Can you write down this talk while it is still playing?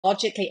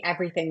logically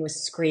everything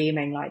was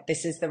screaming like,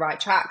 this is the right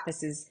track.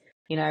 This is,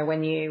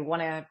 when you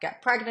want to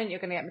get pregnant, you're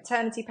going to get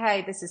maternity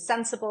pay. This is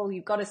sensible.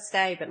 You've got to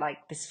stay. But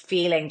like this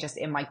feeling just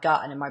in my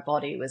gut and in my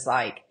body was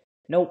like,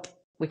 nope,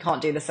 we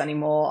can't do this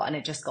anymore. And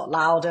it just got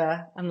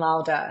louder and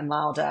louder and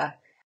louder.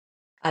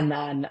 And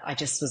then I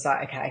just was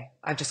like, okay,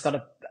 I've got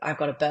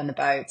to burn the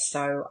boat.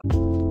 So I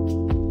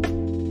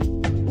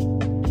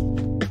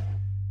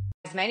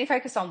was mainly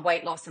focused on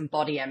weight loss and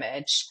body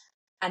image.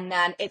 And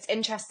then it's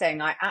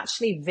interesting, I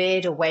actually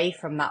veered away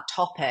from that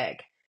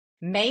topic,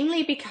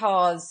 mainly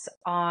because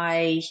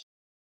I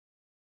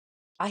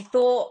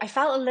thought I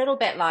felt a little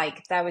bit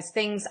like there was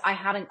things I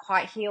hadn't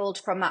quite healed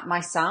from that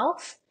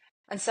myself.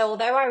 And so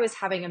although I was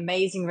having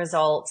amazing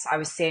results, I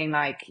was seeing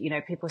like,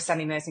 people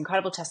sending those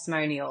incredible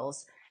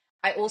testimonials.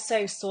 I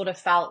also sort of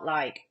felt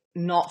like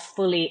not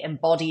fully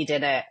embodied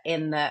in it,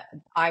 in that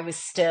I was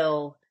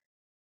still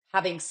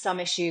having some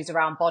issues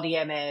around body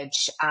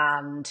image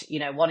and,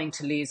 wanting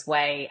to lose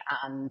weight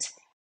and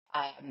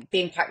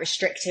being quite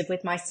restrictive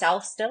with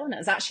myself still. And it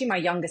was actually my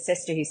younger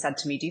sister who said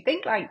to me, do you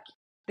think like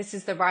this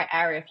is the right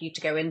area for you to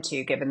go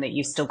into, given that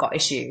you've still got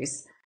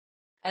issues?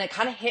 And it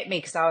kind of hit me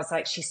because I was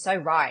like, she's so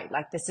right.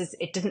 Like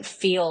it didn't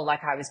feel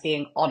like I was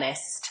being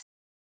honest,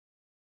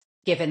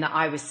 given that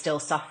I was still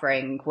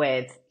suffering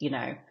with,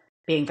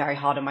 being very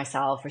hard on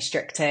myself,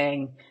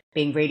 restricting,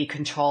 being really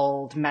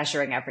controlled,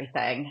 measuring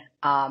everything.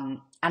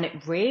 And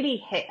it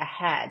really hit a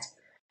head.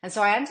 And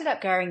so I ended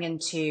up going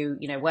into,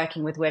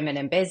 working with women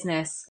in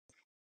business,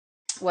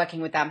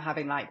 working with them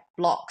having like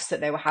blocks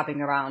that they were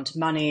having around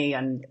money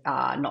and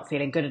not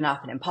feeling good enough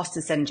and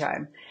imposter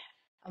syndrome.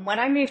 And when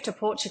I moved to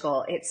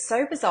Portugal, it's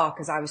so bizarre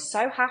because I was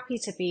so happy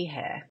to be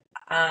here.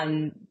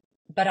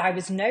 But I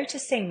was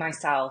noticing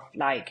myself,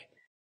 like,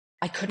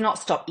 I could not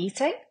stop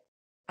eating.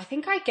 I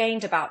think I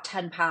gained about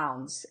 10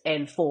 pounds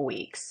in 4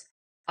 weeks.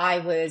 I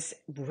was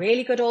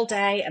really good all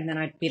day. And then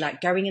I'd be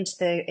like going into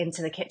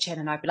the kitchen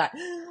and I'd be like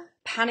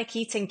panic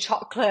eating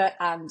chocolate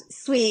and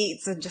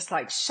sweets and just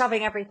like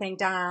shoving everything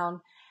down.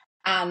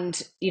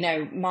 And,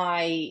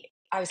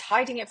 I was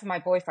hiding it from my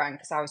boyfriend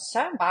because I was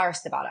so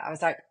embarrassed about it. I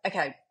was like,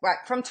 okay, right,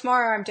 from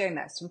tomorrow I'm doing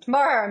this. From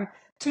tomorrow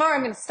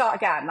I'm going to start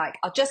again. Like,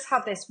 I'll just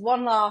have this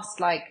one last,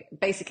 like,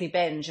 basically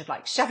binge of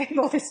like shoving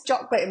all this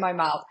chocolate in my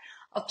mouth.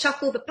 I'll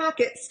chuck all the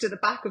packets to the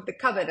back of the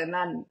cupboard and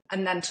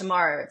then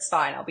tomorrow it's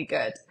fine. I'll be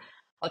good.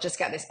 I'll just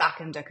get this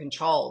back under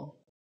control.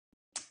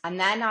 And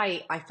then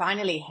I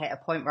finally hit a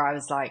point where I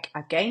was like,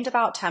 I've gained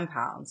about 10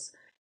 pounds.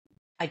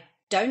 I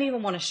don't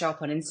even want to show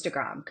up on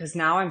Instagram because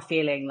now I'm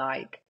feeling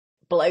like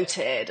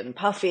bloated and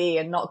puffy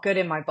and not good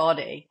in my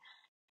body.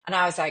 And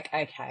I was like,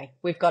 okay,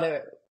 you've got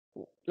to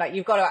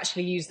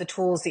actually use the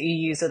tools that you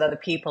use with other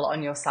people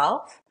on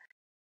yourself.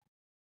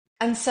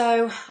 And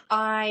so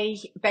I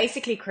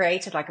basically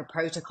created like a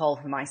protocol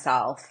for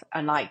myself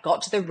and like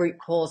got to the root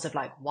cause of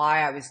like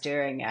why I was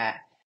doing it.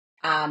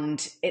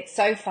 And it's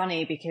so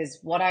funny because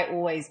what I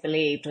always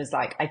believed was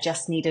like, I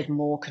just needed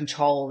more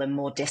control and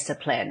more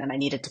discipline and I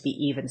needed to be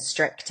even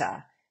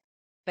stricter.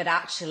 But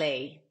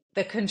actually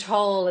the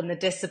control and the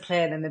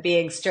discipline and the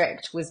being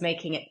strict was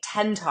making it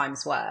 10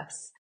 times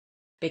worse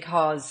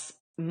because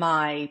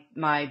I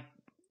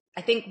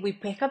think we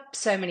pick up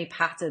so many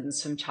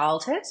patterns from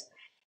childhood.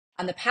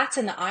 And the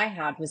pattern that I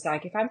had was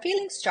like, if I'm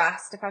feeling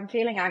stressed, if I'm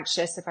feeling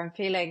anxious, if I'm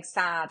feeling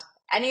sad,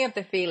 any of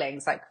the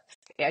feelings, like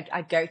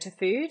I'd go to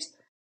food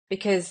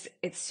because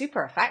it's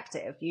super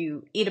effective.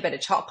 You eat a bit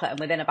of chocolate and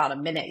within about a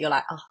minute, you're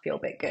like, oh, I feel a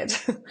bit good.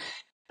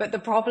 But the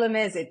problem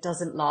is it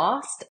doesn't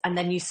last. And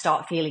then you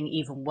start feeling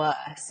even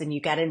worse and you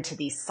get into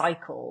these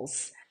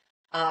cycles.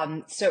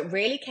 So it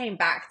really came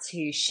back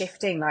to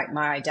shifting like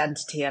my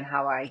identity and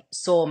how I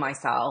saw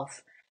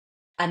myself.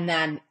 And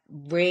then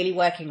really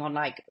working on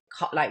like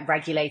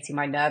regulating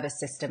my nervous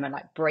system and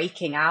like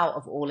breaking out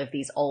of all of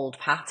these old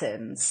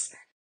patterns.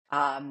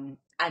 And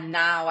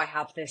now I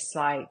have this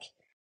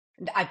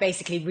I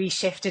basically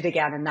reshifted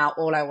again. And now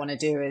all I want to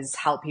do is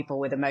help people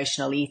with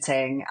emotional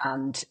eating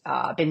and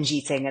binge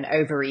eating and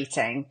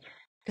overeating,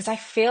 because I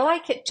feel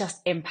like it just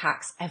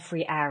impacts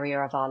every area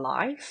of our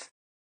life.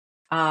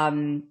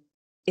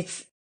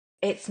 It's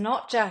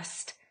not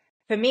just,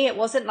 for me, it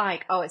wasn't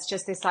like, oh, it's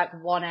just this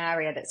like one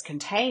area that's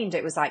contained.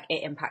 It was like,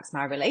 it impacts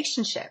my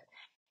relationship.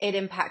 It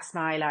impacts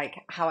my,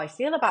 like, how I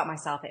feel about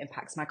myself. It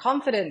impacts my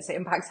confidence. It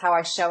impacts how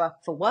I show up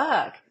for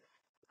work.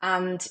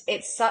 And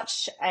it's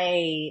such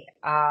it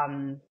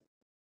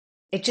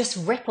just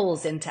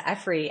ripples into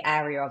every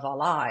area of our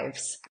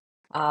lives.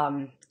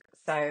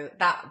 So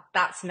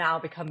that's now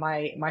become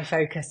my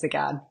focus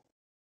again.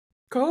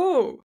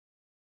 Cool.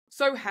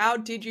 So how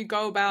did you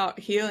go about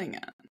healing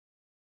it?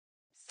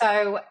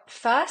 So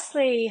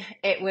firstly,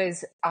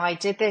 I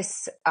did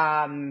this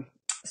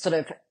sort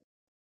of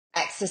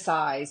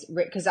exercise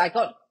because I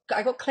got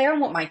clear on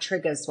what my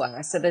triggers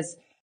were. So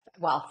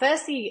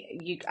firstly,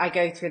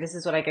 this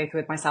is what I go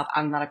through with myself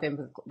and that I've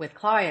been with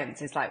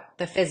clients, is like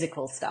the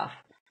physical stuff.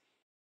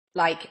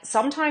 Like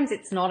sometimes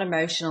it's not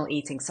emotional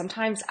eating.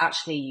 Sometimes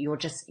actually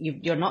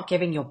you're not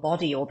giving your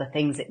body all the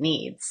things it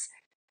needs.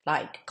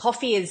 Like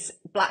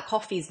black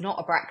coffee is not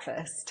a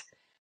breakfast.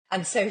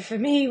 And so for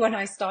me, when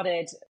I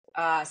started,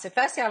 so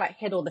firstly, I like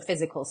hid all the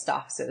physical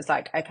stuff. So it was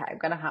like, okay, I'm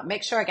going to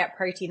make sure I get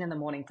protein in the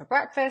morning for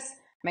breakfast,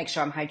 make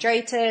sure I'm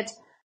hydrated,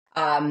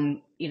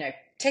 you know,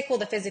 tick all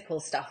the physical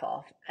stuff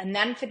off. And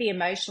then for the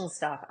emotional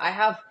stuff, I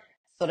have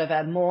sort of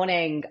a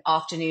morning,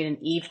 afternoon, and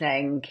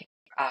evening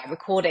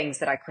recordings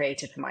that I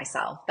created for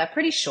myself. They're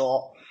pretty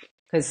short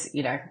because,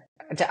 you know,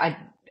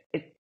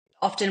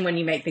 often when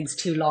you make things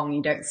too long,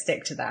 you don't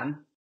stick to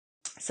them.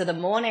 So the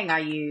morning I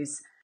use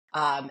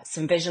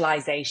some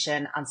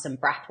visualization and some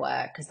breath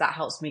work because that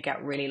helps me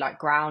get really like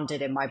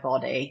grounded in my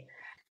body.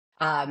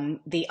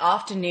 The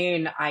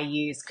afternoon I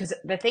use, because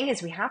the thing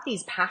is we have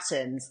these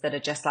patterns that are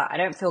just like, I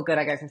don't feel good,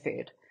 I go for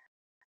food.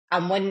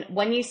 And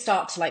when you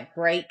start to like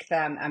break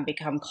them and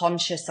become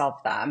conscious of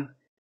them,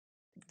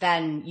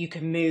 then you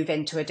can move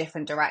into a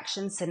different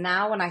direction. So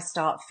now when I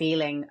start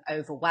feeling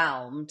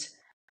overwhelmed,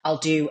 I'll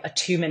do a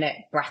 2-minute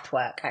breath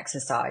work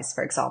exercise,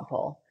 for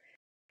example.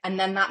 And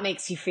then that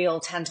makes you feel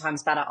 10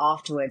 times better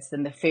afterwards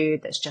than the food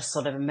that's just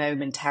sort of a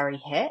momentary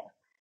hit.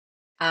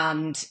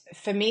 And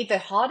for me, the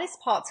hardest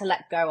part to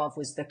let go of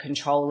was the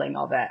controlling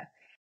of it.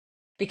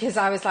 Because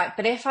I was like,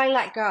 but if I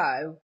let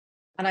go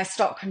and I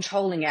stop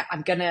controlling it,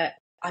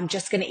 I'm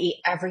just gonna eat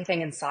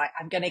everything in sight.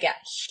 I'm gonna get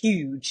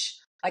huge.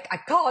 Like, I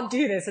can't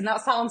do this. And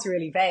that sounds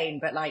really vain,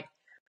 but like,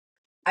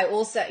 I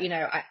also, you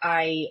know,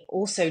 I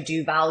also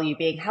do value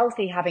being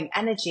healthy, having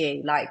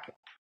energy, like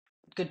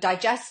good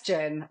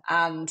digestion.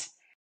 And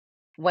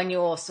when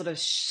you're sort of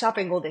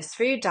shoving all this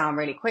food down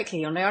really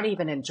quickly, you're not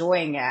even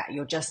enjoying it.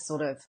 You're just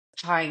sort of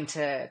trying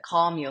to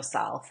calm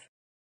yourself.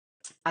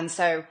 And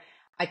so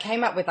I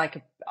came up with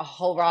like a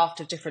whole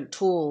raft of different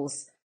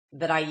tools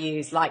that I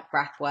use, like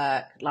breath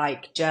work,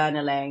 like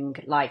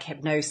journaling, like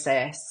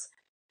hypnosis,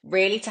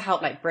 really to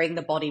help like bring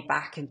the body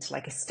back into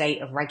like a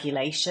state of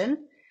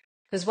regulation.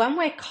 Because when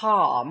we're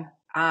calm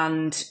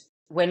and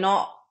we're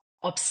not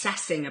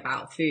obsessing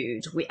about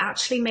food, we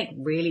actually make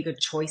really good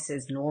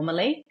choices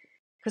normally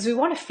because we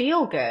want to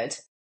feel good.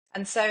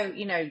 And so,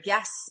 you know,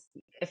 yes,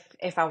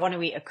 if I want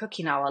to eat a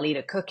cookie now, I'll eat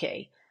a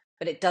cookie,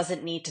 but it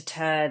doesn't need to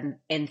turn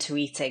into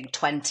eating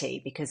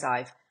 20 because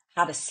I've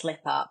had a slip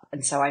up.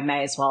 And so I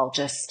may as well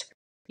just,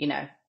 you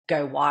know,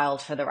 go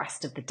wild for the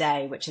rest of the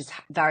day, which is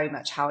very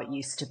much how it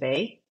used to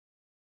be.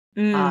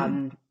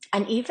 Mm.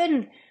 And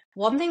even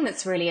one thing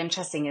that's really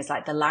interesting is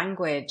like the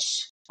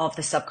language of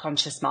the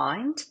subconscious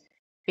mind.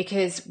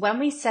 Because when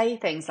we say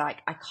things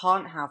like, I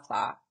can't have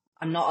that,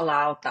 I'm not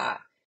allowed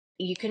that,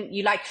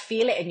 you like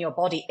feel it in your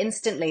body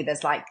instantly.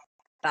 There's like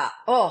that,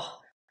 oh,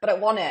 but I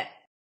want it.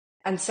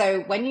 And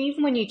so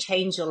even when you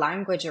change your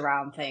language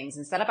around things,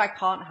 instead of I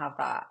can't have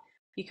that,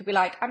 you could be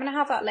like, I'm going to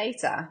have that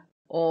later.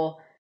 Or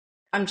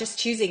I'm just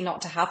choosing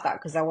not to have that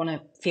because I want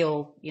to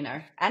feel, you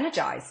know,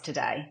 energized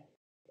today.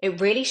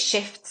 It really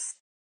shifts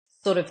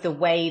sort of the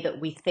way that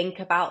we think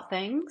about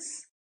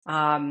things.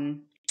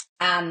 And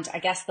I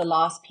guess the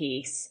last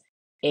piece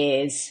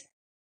is,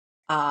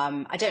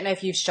 I don't know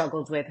if you've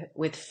struggled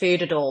with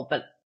food at all,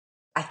 but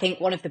I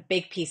think one of the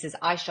big pieces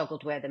I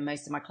struggled with, and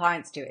most of my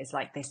clients do, is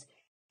like this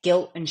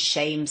guilt and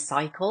shame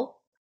cycle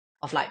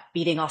of like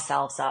beating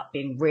ourselves up,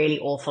 being really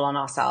awful on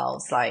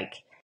ourselves.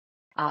 Like,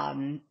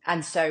 and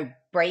so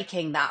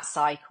breaking that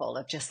cycle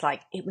of just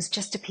like, it was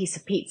just a piece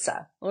of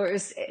pizza, or it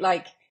was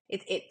like,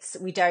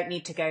 we don't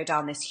need to go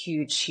down this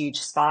huge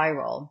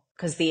spiral.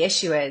 Because the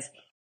issue is,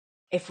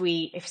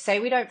 if say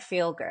we don't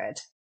feel good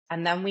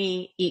and then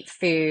we eat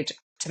food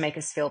to make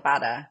us feel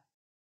better,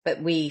 but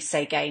we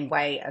say gain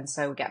weight, and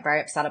so we get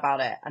very upset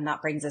about it, and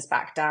that brings us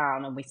back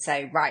down, and we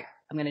say, right,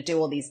 I'm going to do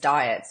all these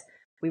diets.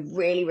 We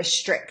really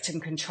restrict and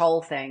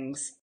control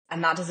things,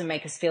 and that doesn't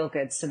make us feel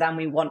good. So then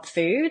we want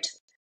food,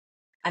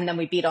 and then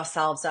we beat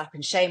ourselves up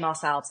and shame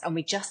ourselves, and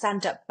we just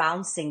end up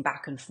bouncing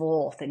back and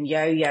forth and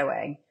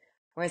yo-yoing.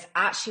 Whereas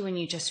actually, when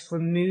you just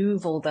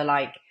remove all the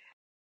like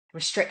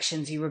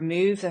restrictions, you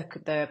remove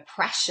the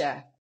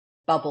pressure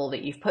bubble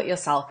that you've put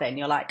yourself in,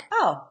 you're like,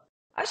 oh,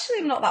 actually,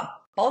 I'm not that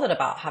bothered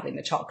about having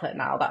the chocolate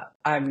now that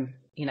I'm,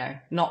 you know,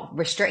 not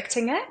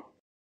restricting it.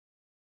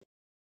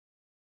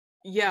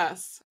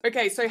 Yes.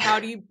 Okay, so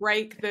how do you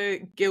break the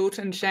guilt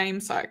and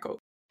shame cycle?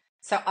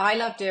 So I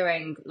love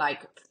doing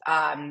like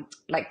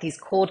these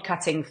cord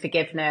cutting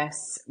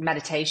forgiveness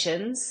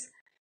meditations,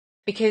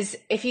 because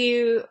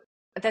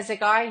there's a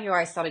guy who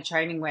I started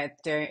training with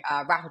doing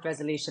rapid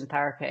resolution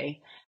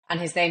therapy, and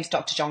his name's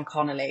Dr. John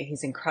Connolly.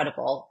 He's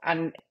incredible.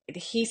 And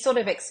he sort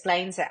of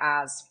explains it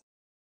as,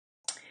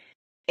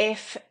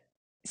 if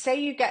say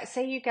you get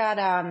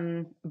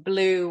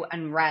blue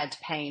and red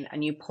paint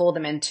and you pour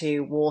them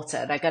into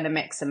water, they're going to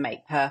mix and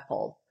make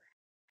purple.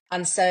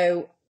 And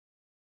so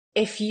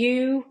if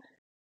you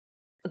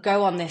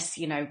go on this,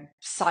 you know,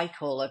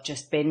 cycle of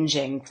just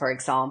binging, for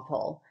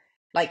example,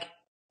 like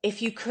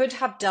if you could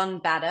have done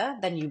better,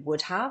 then you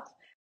would have.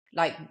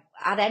 Like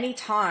at any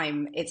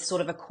time, it's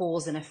sort of a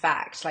cause and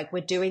effect. Like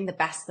we're doing the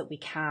best that we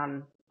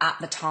can at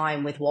the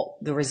time with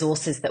what the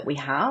resources that we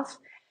have.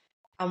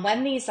 And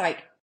when these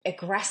like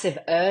aggressive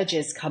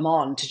urges come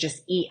on to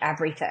just eat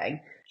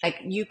everything, like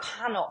you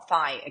cannot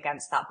fight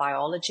against that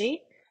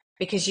biology,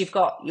 because you've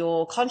got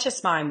your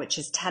conscious mind, which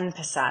is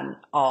 10%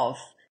 of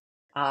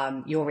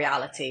your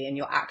reality and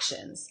your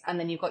actions. And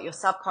then you've got your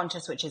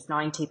subconscious, which is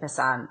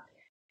 90%.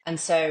 And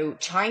so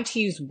trying to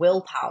use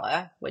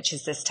willpower, which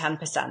is this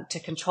 10%, to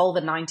control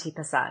the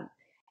 90%,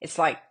 it's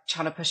like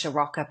trying to push a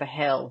rock up a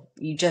hill.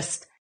 You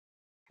just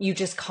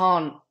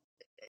can't,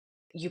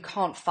 you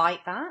can't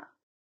fight that.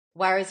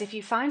 Whereas if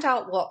you find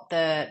out what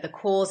the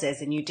cause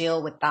is and you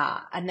deal with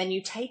that, and then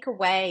you take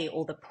away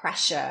all the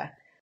pressure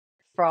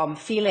from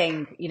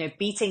feeling,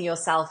 beating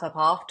yourself up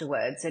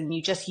afterwards, and you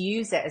just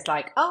use it as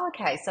like, oh,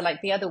 okay. So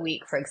like the other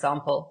week, for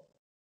example,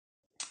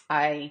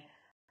 I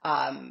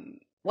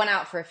went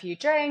out for a few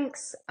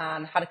drinks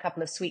and had a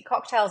couple of sweet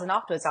cocktails. And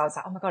afterwards I was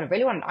like, oh my God, I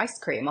really want an ice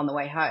cream on the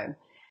way home.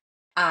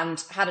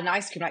 And had an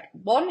ice cream. Like,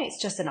 one,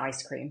 it's just an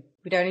ice cream.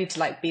 We don't need to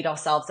like beat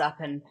ourselves up.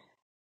 And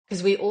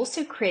because we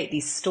also create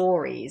these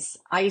stories.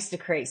 I used to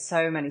create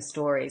so many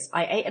stories.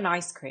 I ate an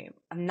ice cream,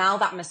 and now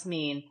that must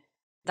mean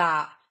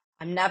that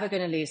I'm never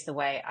going to lose the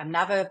weight.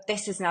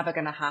 This is never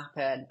going to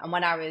happen. And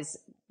when I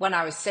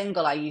was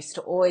single, I used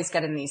to always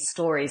get in these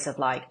stories of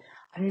like,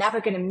 I'm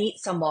never going to meet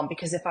someone,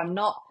 because if I'm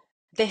not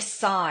this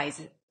size,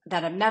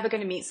 then I'm never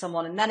going to meet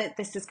someone. And then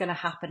this is going to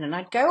happen. And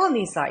I'd go on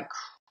these like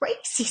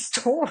crazy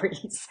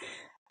stories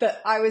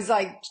that I was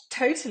like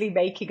totally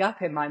making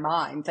up in my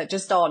mind that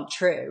just aren't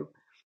true.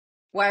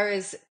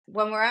 Whereas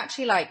when we're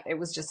actually like, it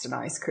was just an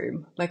ice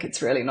cream, like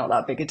it's really not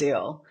that big a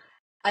deal.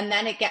 And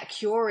then it get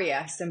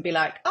curious and be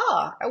like,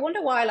 I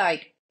wonder why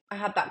like I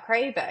had that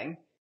craving.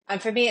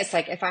 And for me, it's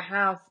like, if I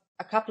have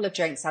a couple of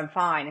drinks, I'm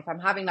fine. If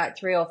I'm having like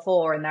 3 or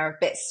 4 and they're a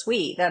bit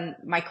sweet, then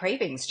my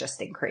cravings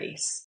just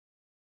increase.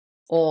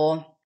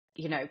 Or,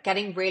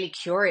 getting really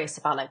curious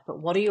about like, but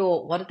what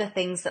are the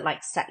things that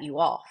like set you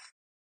off?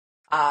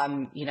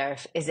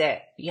 Is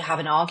it you have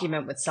an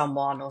argument with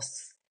someone, or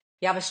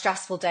you have a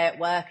stressful day at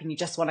work and you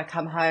just want to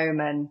come home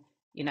and,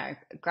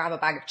 grab a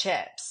bag of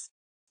chips.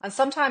 And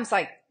sometimes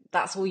like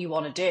that's all you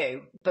want to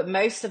do. But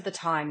most of the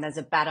time there's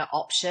a better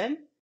option.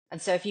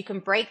 And so if you can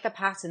break the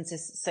patterns,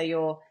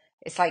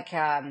 it's like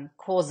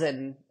cause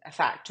and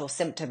effect, or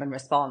symptom and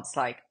response.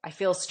 Like, I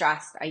feel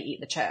stressed, I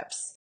eat the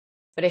chips.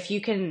 But if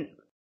you can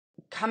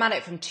come at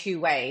it from 2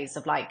 ways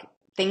of like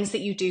things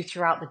that you do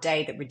throughout the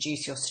day that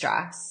reduce your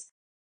stress,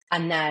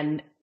 and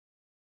then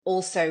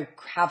also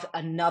have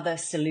another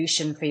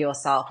solution for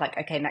yourself. Like,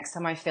 okay, next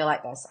time I feel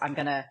like this, I'm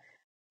going to,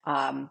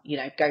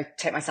 go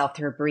take myself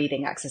through a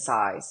breathing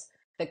exercise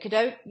that could,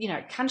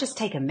 it can just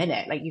take a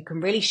minute. Like, you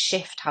can really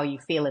shift how you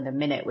feel in a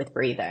minute with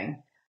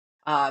breathing.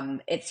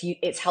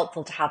 It's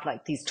helpful to have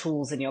like these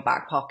tools in your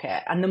back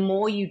pocket. And the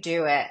more you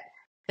do it,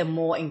 the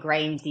more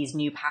ingrained these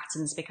new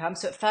patterns become.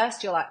 So at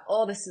first you're like,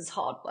 oh, this is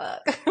hard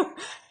work.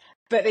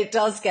 But it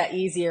does get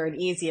easier and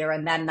easier.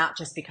 And then that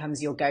just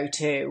becomes your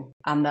go-to.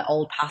 And the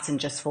old pattern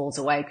just falls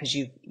away because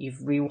you've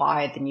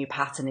rewired the new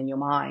pattern in your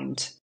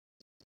mind.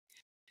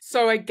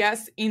 So I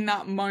guess in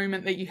that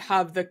moment that you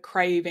have the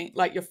craving,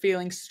 like you're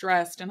feeling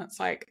stressed and it's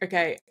like,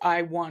 okay,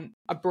 I want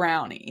a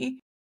brownie.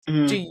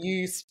 Mm-hmm. Do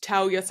you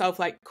tell yourself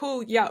like,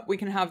 cool, yeah, we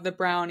can have the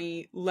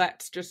brownie.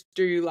 Let's just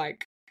do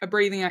like a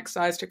breathing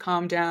exercise to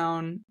calm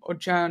down, or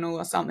journal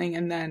or something.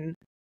 And then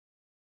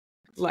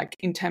like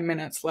in 10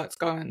 minutes, let's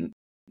go and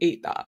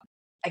eat that.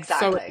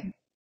 Exactly.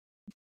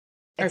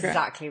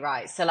 Exactly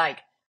right. So like,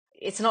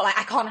 it's not like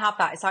I can't have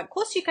that. It's like, of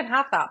course you can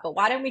have that, but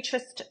why don't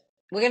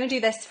we're going to do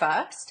this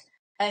first.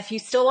 And if you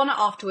still want it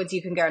afterwards,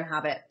 you can go and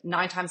have it.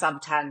 9 times out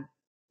of 10,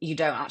 you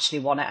don't actually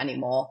want it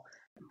anymore.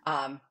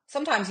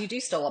 Sometimes you do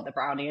still want the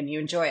brownie and you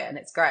enjoy it and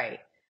it's great.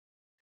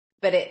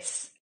 But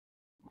it's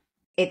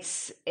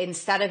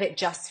instead of it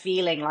just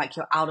feeling like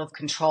you're out of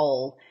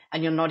control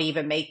and you're not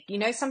even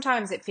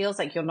sometimes it feels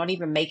like you're not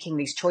even making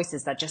these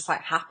choices. They're just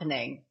like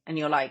happening and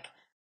you're like,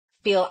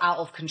 feel out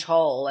of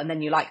control. And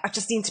then you're like, I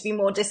just need to be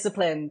more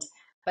disciplined.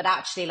 But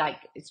actually like,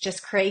 it's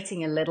just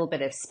creating a little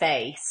bit of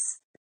space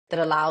that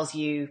allows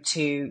you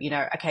to,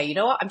 okay, you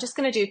know what? I'm just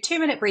going to do a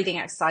 2-minute breathing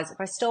exercise. If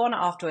I still want it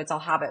afterwards, I'll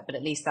have it. But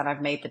at least then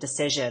I've made the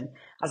decision,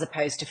 as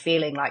opposed to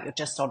feeling like you're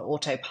just on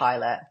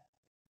autopilot.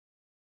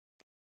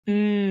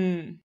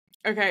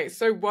 Okay,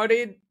 so what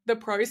did the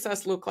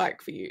process look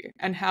like for you,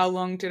 and how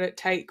long did it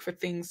take for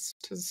things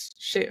to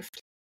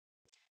shift?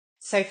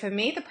 So for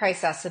me, the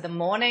process, so the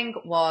morning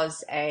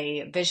was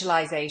a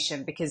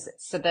visualization, because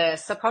the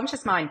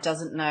subconscious mind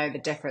doesn't know the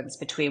difference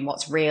between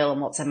what's real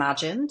and what's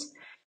imagined.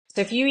 So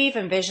if you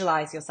even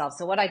visualize yourself,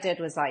 so what I did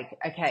was like,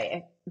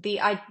 okay,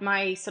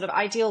 my sort of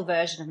ideal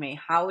version of me,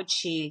 how would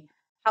she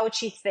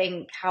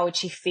think? How would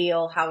she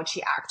feel? How would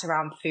she act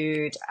around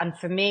food? And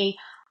for me,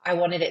 I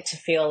wanted it to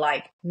feel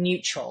like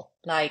neutral,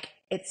 like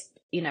it's,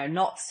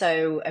 not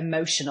so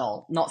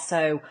emotional, not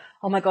so,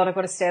 oh my God, I've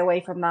got to stay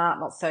away from that,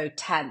 not so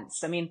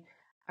tense. I mean,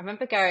 I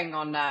remember going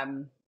on,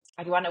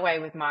 I went away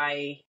with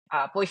my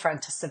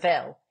boyfriend to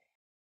Seville,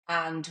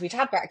 and we'd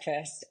had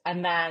breakfast,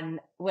 and then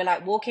we're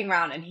like walking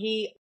around, and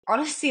he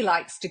honestly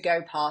likes to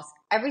go past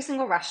every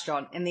single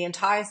restaurant in the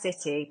entire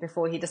city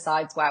before he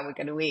decides where we're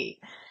going to eat.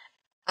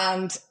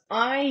 And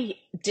I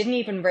didn't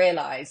even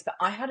realize that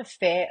I had a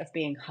fear of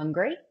being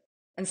hungry.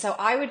 And so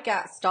I would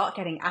start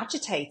getting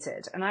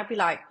agitated, and I'd be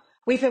like,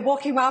 we've been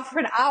walking around for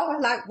an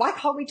hour. Like, why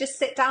can't we just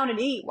sit down and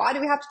eat? Why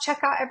do we have to check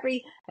out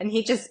and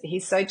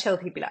he's so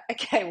chilled. He'd be like,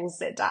 okay, we'll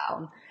sit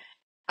down.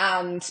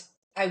 And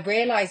I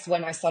realized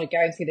when I started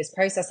going through this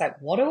process,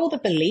 like, what are all the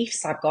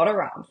beliefs I've got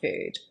around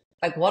food?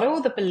 Like, what are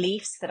all the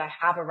beliefs that I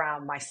have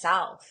around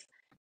myself?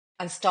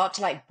 And start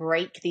to like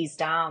break these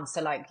down.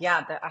 So like,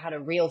 yeah, I had a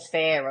real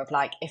fear of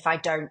like, if I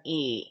don't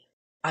eat,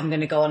 I'm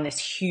going to go on this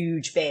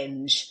huge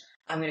binge.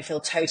 I'm going to feel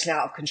totally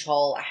out of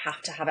control. I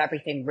have to have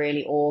everything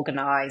really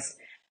organized.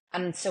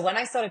 And so when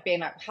I started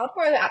being like, how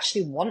do I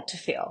actually want to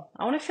feel?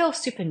 I want to feel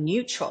super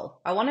neutral.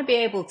 I want to be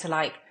able to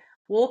like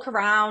walk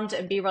around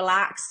and be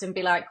relaxed and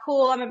be like,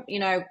 cool, I don't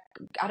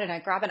know,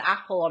 grab an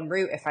apple en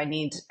route if I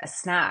need a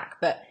snack,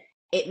 but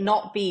it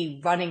not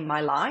be running my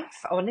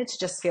life. I wanted to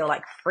just feel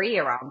like free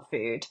around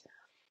food.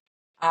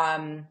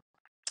 And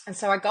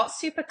so I got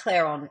super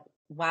clear on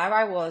where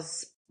I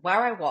was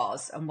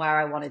and where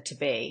I wanted to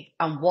be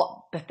and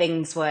what the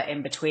things were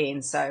in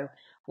between. So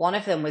one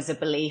of them was a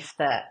belief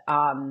that,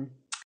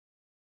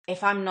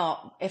 if I'm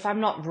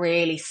not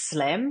really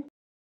slim,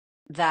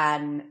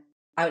 then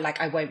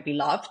I won't be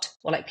loved,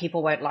 or like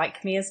people won't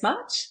like me as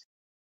much.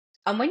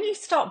 And when you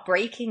start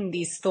breaking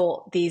these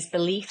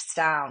beliefs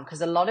down,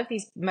 because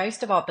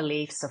most of our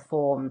beliefs are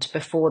formed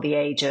before the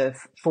age of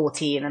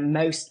 14 and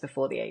most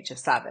before the age of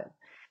 7.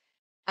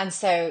 And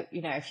so,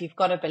 if you've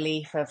got a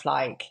belief of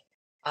like,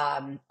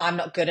 I'm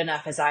not good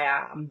enough as I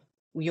am,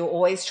 you're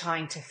always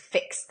trying to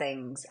fix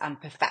things and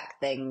perfect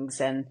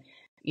things. And,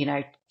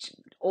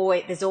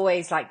 there's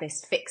always like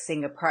this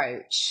fixing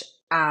approach.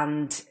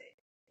 And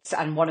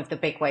one of the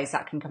big ways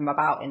that can come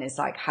about is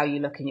like how you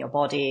look in your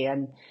body.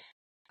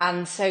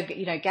 And so,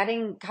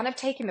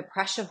 taking the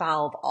pressure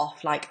valve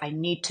off, like I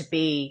need to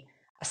be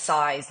a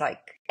size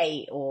like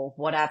 8 or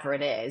whatever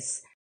it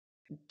is.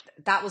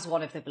 That was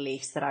one of the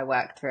beliefs that I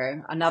worked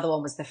through. Another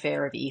one was the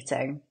fear of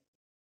eating.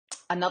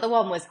 Another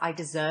one was I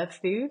deserve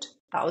food.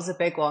 That was a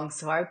big one.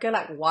 So I would go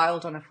like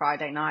wild on a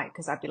Friday night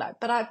because I'd be like,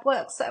 but I've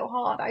worked so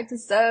hard. I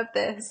deserve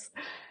this.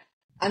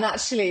 And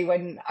actually,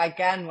 when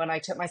I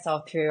took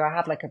myself through, I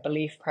had like a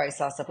belief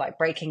process of like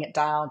breaking it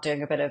down,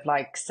 doing a bit of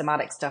like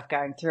somatic stuff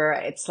going through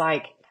it. It's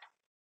like,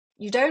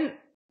 I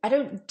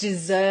don't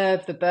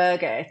deserve the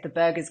burger if the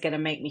burger's going to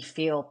make me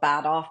feel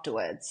bad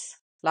afterwards.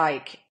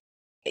 Like,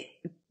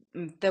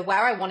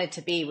 where I wanted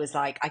to be was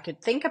like, I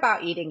could think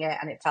about eating it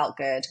and it felt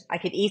good. I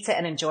could eat it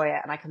and enjoy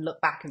it. And I can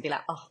look back and be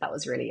like, oh, that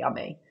was really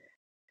yummy.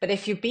 But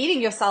if you're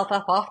beating yourself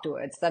up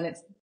afterwards, then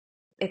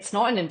it's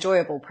not an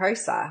enjoyable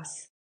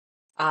process.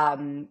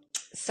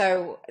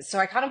 So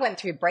I kind of went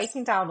through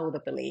breaking down all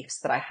the beliefs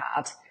that I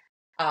had.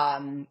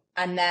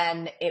 And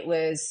then it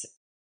was,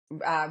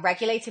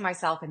 regulating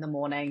myself in the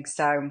morning.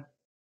 So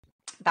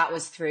that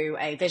was through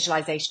a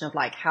visualization of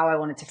like how I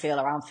wanted to feel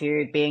around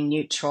food, being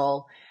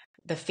neutral,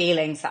 the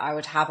feelings that I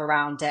would have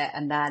around it.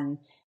 And then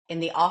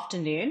in the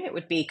afternoon, it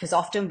would be, because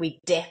often we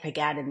dip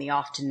again in the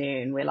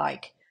afternoon. We're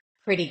like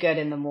pretty good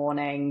in the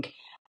morning,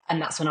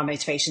 and that's when our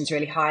motivation's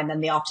really high. And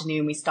then the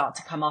afternoon, we start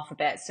to come off a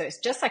bit. So it's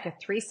just like a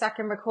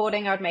 3-second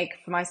recording I would make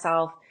for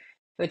myself.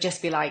 It would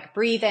just be like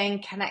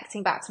breathing,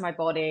 connecting back to my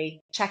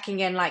body,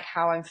 checking in like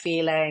how I'm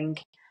feeling.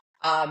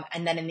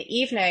 And then in the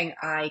evening,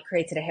 I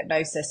created a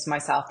hypnosis for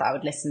myself that I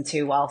would listen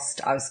to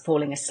whilst I was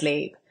falling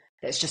asleep.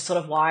 It's just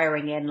sort of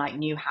wiring in like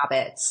new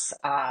habits,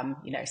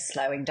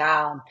 slowing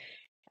down,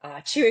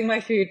 chewing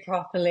my food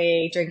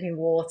properly, drinking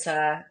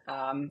water,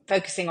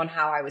 focusing on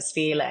how I was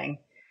feeling.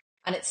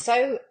 And it's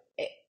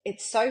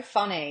so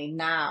funny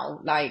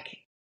now, like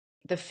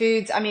the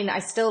foods, I mean, I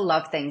still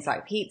love things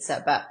like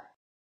pizza, but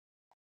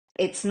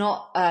it's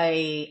not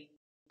a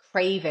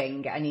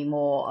craving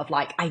anymore of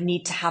like, I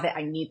need to have it.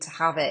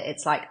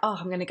 It's like, oh,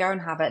 I'm going to go and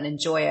have it and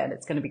enjoy it. And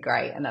it's going to be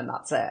great. And then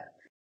that's it.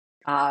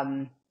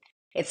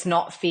 It's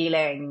not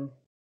feeling,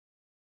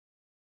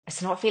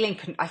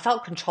 I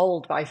felt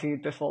controlled by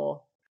food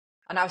before.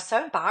 And I was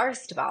so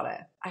embarrassed about it.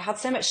 I had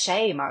so much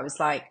shame. I was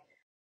like,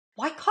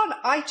 why can't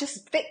I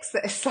just fix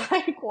this?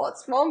 Like,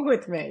 what's wrong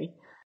with me?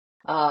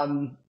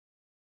 And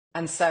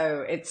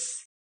so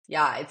it's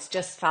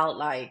just felt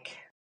like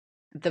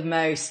the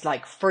most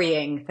like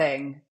freeing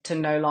thing to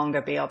no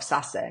longer be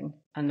obsessing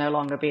and no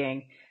longer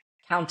being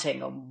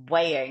counting or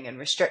weighing and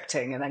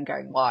restricting and then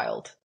going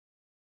wild.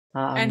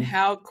 And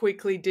how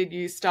quickly did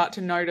you start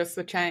to notice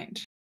the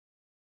change?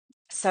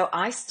 So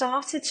I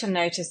started to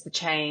notice the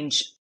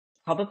change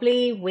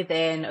probably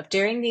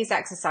during these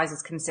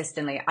exercises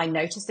consistently. I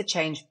noticed the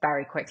change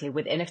very quickly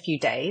within a few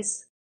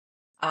days.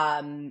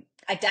 I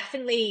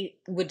definitely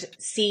would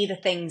see the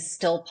things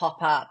still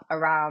pop up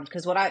around,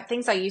 because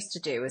things I used to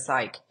do was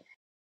like,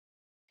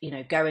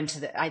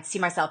 I'd see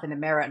myself in the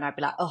mirror and I'd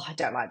be like, oh, I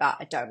don't like that.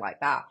 I don't like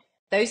that.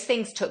 Those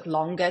things took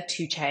longer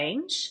to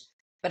change,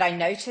 but I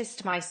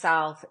noticed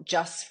myself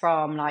just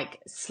from like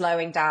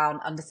slowing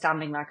down,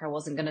 understanding like I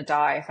wasn't going to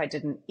die if I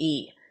didn't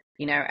eat,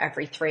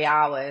 every 3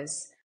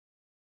 hours.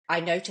 I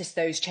noticed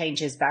those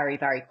changes very,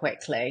 very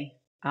quickly.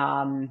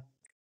 And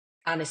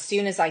as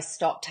soon as I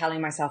stopped telling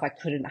myself I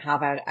couldn't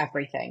have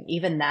everything,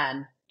 even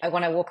then, Like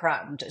when I walk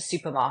around a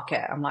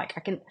supermarket, I'm like,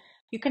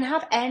 you can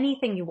have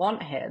anything you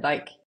want here.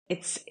 Like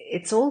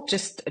it's all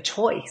just a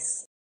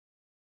choice.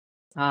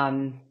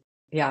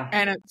 Yeah.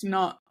 And it's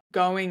not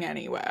going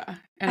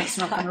anywhere, and it's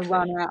not going to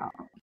run Exactly.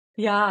 out.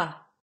 Yeah.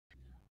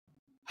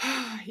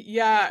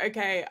 Yeah,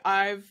 okay.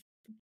 I've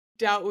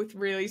dealt with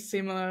really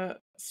similar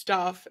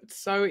stuff.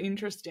 It's so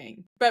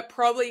interesting. But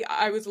probably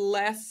I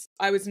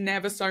was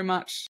never so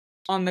much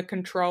on the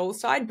control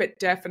side, but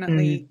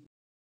definitely Mm.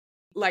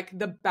 like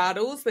the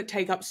battles that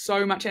take up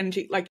so much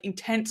energy, like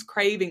intense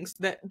cravings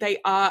that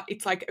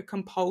it's like a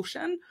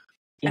compulsion.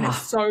 And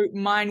Yeah.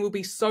 mine will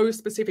be so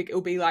specific.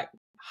 It'll be like,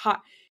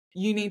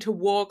 you need to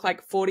walk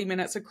like 40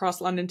 minutes across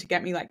London to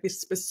get me like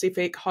this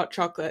specific hot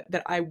chocolate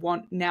that I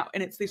want now.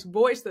 And it's this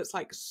voice that's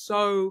like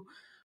so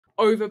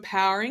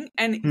overpowering.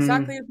 And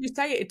exactly as you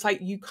say, it's like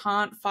you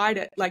can't fight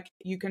it. Like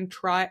you can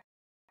try.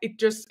 It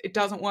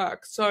doesn't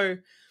work. So,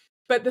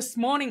 but this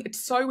morning,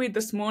 it's so weird.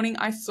 This morning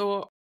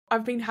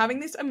I've been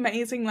having this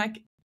amazing like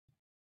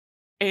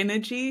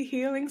energy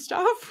healing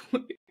stuff.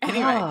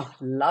 Anyway, Oh,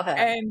 love it.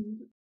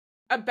 and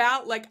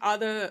about like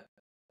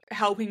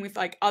helping with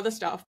like other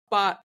stuff,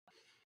 but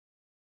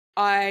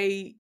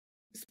I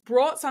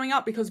brought something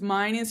up because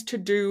mine is to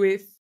do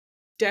with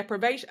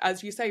deprivation,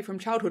 as you say, from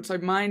childhood. So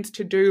mine's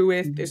to do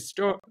with this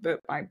story that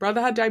my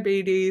brother had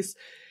diabetes,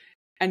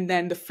 and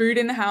then the food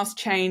in the house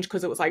changed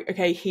because it was like,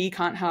 okay, he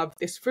can't have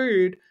this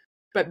food.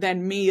 But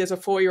then me as a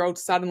 4-year-old,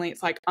 suddenly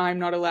it's like, I'm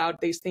not allowed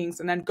these things.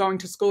 And then going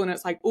to school and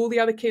it's like, all the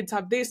other kids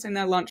have this in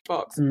their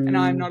lunchbox and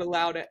I'm not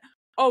allowed it.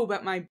 Oh,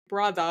 but my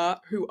brother,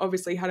 who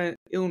obviously had an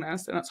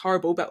illness and it's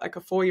horrible, but like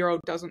a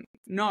 4-year-old doesn't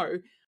know.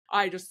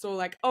 I just saw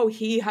like, oh,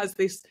 he has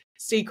this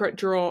secret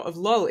drawer of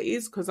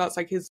lollies because that's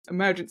like his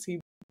emergency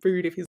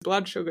food if his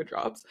blood sugar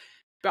drops.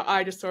 But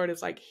I just saw it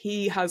as like,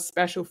 he has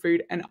special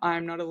food and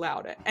I'm not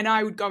allowed it. And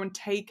I would go and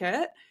take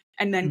it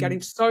and then get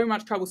in so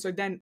much trouble. So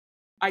then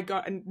I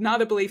got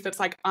another belief that's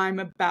like, I'm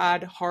a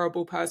bad,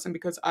 horrible person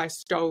because I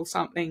stole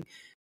something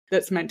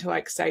that's meant to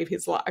like save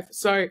his life.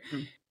 So,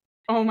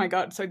 oh my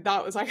God. So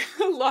that was like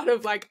a lot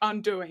of like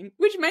undoing,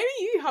 which maybe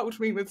you helped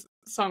me with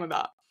some of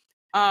that.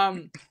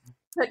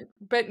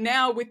 But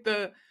now with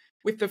the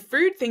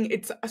food thing,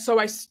 it's so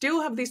I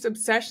still have this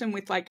obsession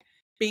with like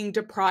being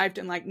deprived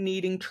and like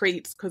needing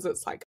treats because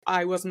it's like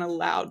I wasn't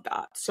allowed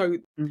that. So,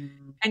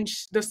 and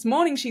this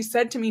morning she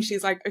said to me,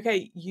 she's like,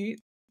 okay,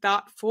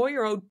 that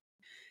 4-year-old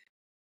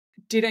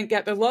didn't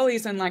get the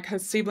lollies and like her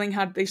sibling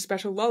had these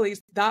special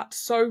lollies. That's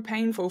so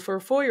painful for a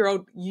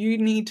 4-year-old. You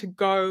need to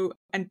go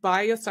and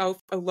buy yourself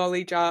a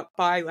lolly jar,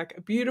 buy like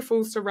a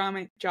beautiful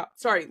ceramic jar.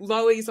 Sorry,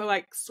 lollies are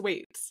like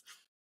sweets.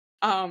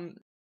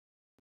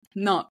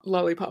 Not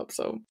lollipops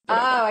or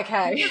whatever. Oh,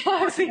 okay.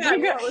 I was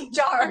thinking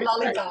jar of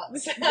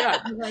lollipops.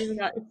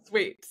 Yeah,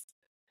 sweets.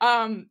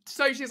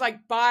 So she's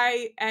like,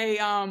 buy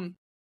a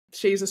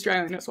she's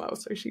Australian as well,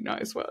 so she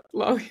knows what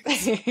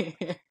lollies.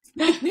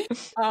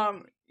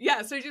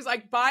 Yeah, so she's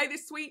like, buy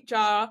this sweet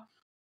jar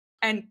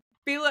and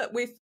fill it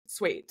with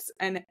sweets,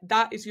 and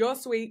that is your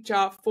sweet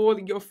jar for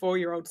your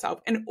 4-year-old self.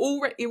 And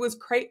already it was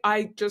crazy.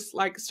 I just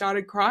like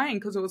started crying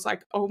because it was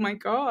like, oh my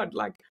God,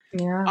 like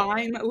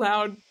I'm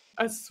allowed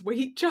a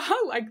sweet jar.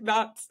 Like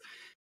that's,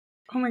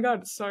 oh my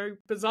God, so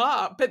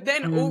bizarre. But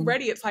then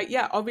already it's like,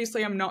 yeah,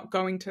 obviously I'm not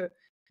going to,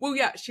 well,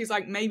 yeah, she's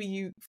like, maybe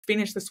you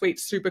finish the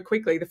sweets super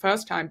quickly the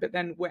first time, but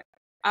then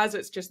as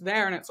it's just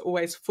there and it's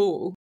always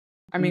full,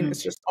 I mean,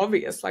 it's just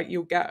obvious, like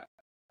you'll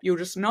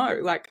just know,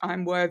 like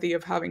I'm worthy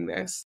of having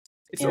this.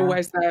 It's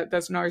always there.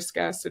 There's no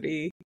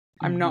scarcity.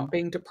 I'm not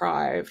being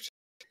deprived.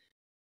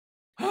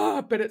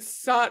 Oh, but it's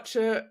such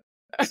a,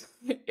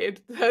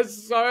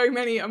 there's so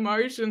many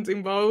emotions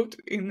involved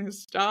in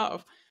this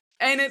stuff.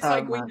 And it's so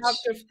like, much. We have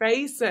to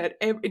face it.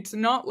 It's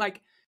not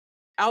like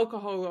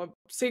alcohol or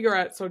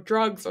cigarettes or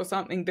drugs or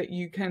something that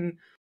you can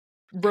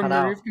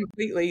remove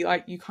completely.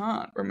 Like you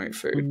can't remove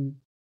food.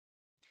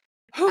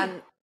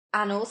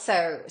 And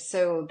also,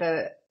 so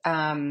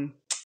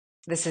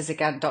this is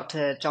again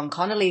Dr. John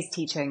Connolly's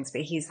teachings,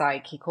 but he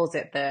calls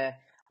it the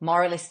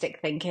moralistic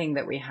thinking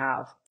that we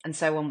have. And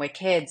so when we're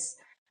kids,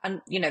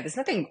 and there's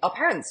nothing, our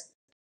parents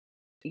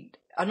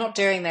are not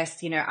doing this,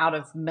 out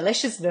of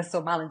maliciousness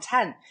or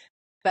malintent,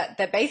 but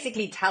they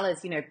basically tell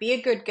us, be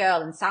a good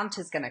girl and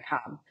Santa's going to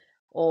come.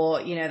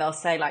 Or, they'll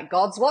say like,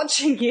 God's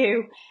watching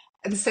you.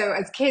 And so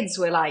as kids,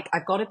 we're like,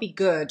 I've got to be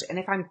good. And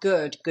if I'm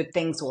good, good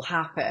things will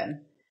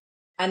happen.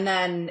 And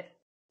then,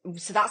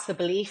 so that's the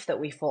belief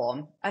that we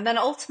form. And then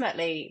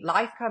ultimately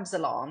life comes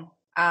along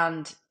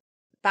and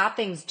bad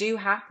things do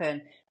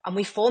happen. And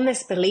we form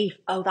this belief,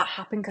 oh, that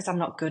happened because I'm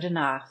not good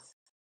enough.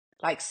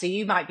 Like, so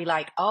you might be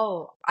like,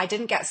 oh, I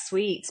didn't get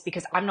sweets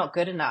because I'm not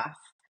good enough.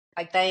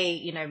 Like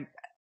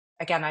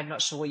again, I'm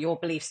not sure what your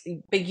beliefs,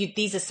 but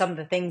these are some of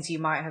the things you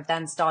might have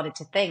then started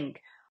to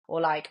think, or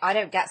like, I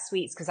don't get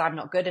sweets because I'm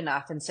not good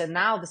enough. And so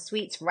now the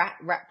sweets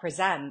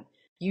represent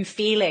you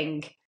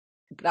feeling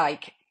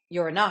like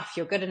you're enough,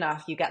 you're good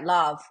enough, you get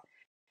love.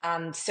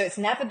 And so it's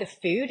never the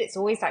food. It's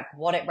always like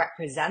what it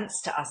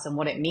represents to us and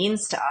what it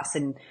means to us.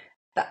 And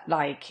that,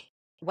 like,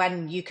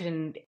 when you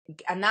can,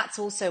 and that's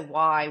also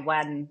why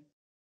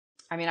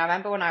I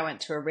remember when I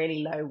went to a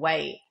really low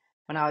weight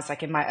when I was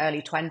like in my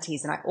early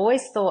 20s, and I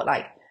always thought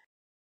like,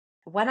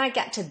 when I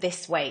get to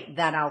this weight,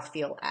 then I'll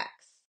feel X.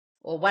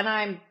 Or when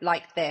I'm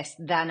like this,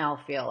 then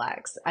I'll feel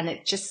X. And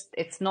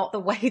it's not the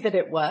way that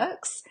it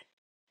works.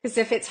 Because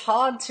if it's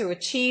hard to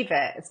achieve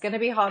it, it's going to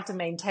be hard to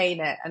maintain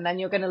it. And then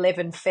you're going to live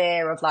in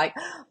fear of like,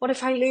 what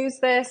if I lose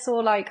this?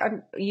 Or like,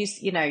 you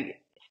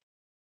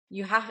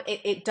have,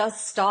 it does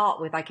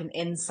start with like an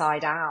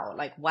inside out.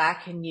 Like, where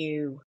can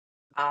you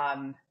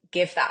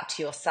give that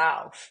to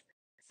yourself?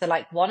 So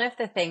like one of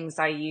the things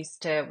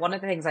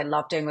I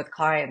love doing with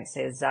clients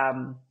is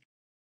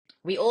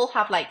we all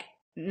have like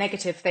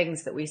negative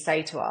things that we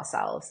say to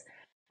ourselves.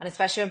 And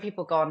especially when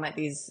people go on like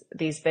these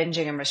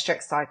binging and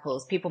restrict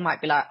cycles, people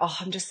might be like, oh,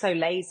 I'm just so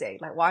lazy.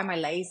 Like, why am I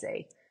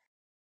lazy?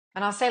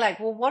 And I'll say like,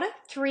 well, what are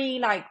 3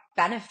 like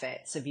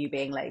benefits of you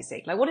being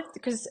lazy? Like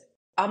because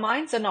our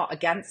minds are not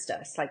against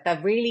us. Like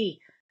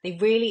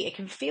it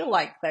can feel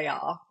like they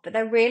are, but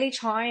they're really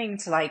trying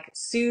to like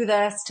soothe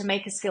us, to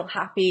make us feel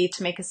happy,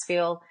 to make us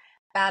feel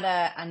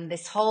better. And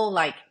this whole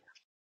like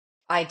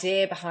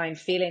idea behind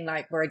feeling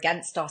like we're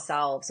against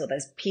ourselves, or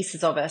there's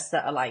pieces of us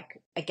that are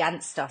like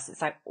against us.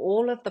 It's like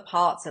all of the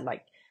parts are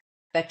like,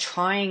 they're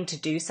trying to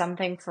do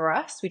something for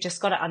us. We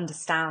just got to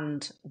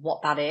understand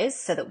what that is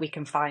so that we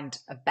can find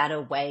a better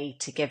way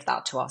to give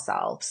that to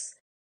ourselves.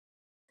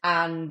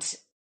 And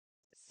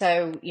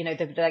so,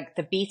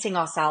 the beating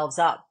ourselves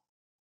up,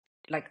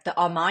 like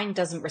our mind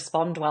doesn't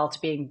respond well to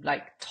being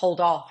like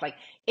told off. Like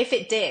if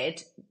it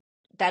did,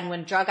 then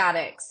when drug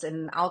addicts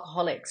and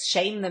alcoholics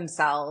shame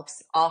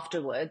themselves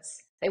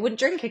afterwards, they wouldn't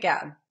drink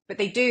again. But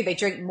they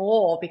drink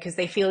more because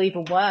they feel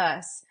even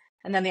worse.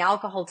 And then the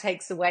alcohol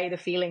takes away the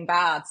feeling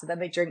bad. So then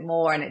they drink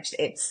more, and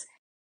it's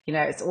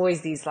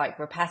always these like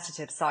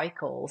repetitive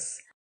cycles.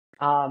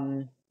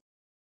 As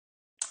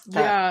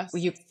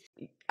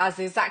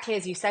exactly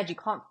as you said, you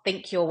can't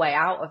think your way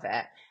out of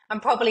it.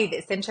 And probably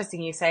it's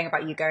interesting you saying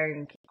about you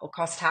going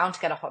across town to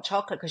get a hot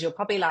chocolate, because you're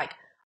probably like,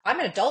 I'm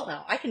an adult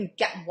now. I can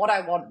get what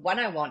I want when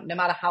I want, no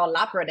matter how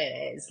elaborate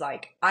it is.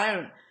 Like,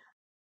 I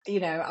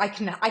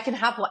can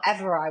have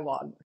whatever I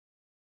want.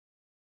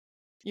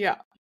 Yeah.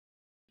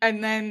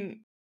 And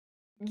then,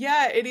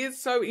 yeah, it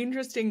is so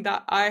interesting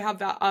that I have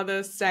that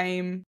other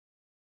same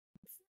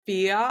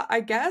fear,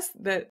 I guess,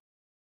 that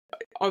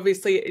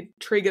obviously it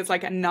triggers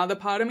like another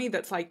part of me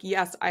that's like,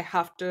 yes, I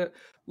have to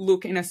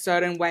look in a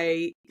certain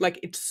way. Like,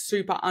 it's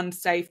super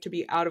unsafe to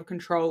be out of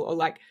control, or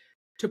like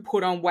to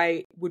put on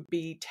weight would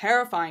be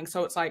terrifying.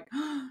 So it's like,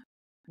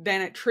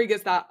 then it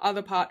triggers that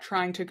other part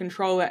trying to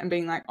control it and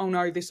being like, oh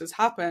no, this has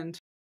happened.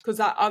 Because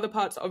that other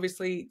part's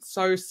obviously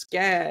so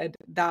scared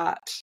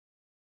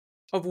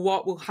of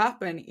what will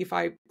happen if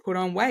I put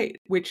on weight,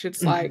 which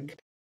it's like,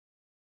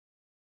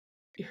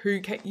 who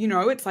can,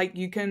 it's like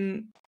you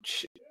can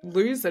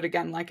lose it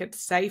again. Like,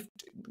 it's safe,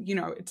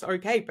 it's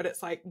okay. But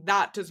it's like,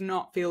 that does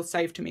not feel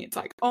safe to me. It's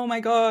like, oh my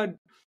God,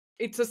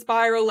 it's a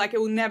spiral. Like, it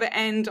will never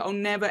end. I'll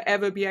never,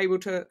 ever be able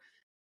to.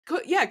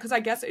 Yeah, because I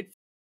guess it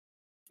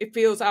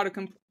feels out of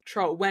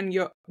control when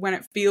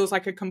it feels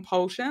like a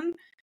compulsion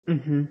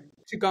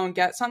to go and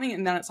get something.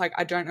 And then it's like,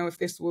 I don't know if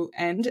this will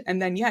end.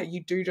 And then, yeah,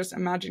 you do just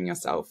imagine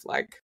yourself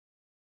like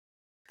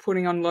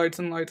putting on loads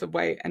and loads of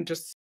weight and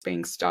just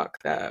being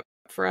stuck there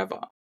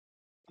forever.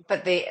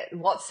 But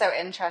what's so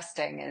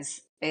interesting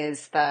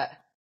is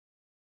that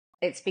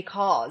it's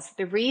because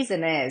the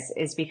reason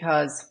is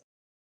because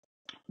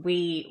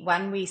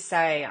when we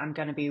say I'm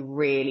going to be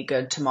really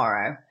good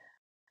tomorrow,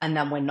 and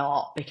then we're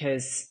not,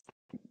 because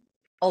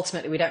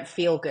ultimately we don't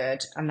feel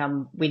good, and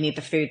then we need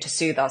the food to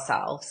soothe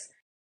ourselves,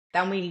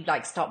 then we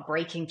like start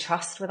breaking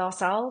trust with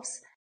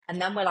ourselves.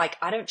 And then we're like,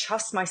 I don't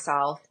trust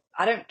myself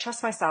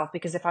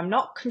because if I'm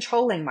not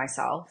controlling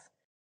myself,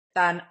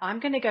 then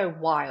I'm going to go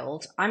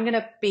wild. I'm going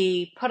to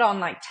be put on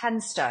like 10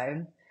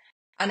 stone.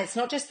 And it's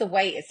not just the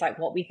weight, it's like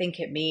what we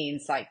think it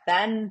means. Like,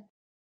 then,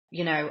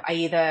 I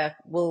either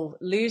will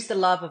lose the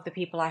love of the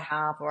people I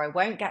have, or I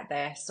won't get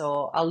this,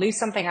 or I'll lose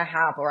something I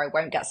have, or I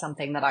won't get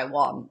something that I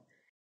want.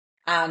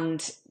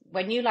 And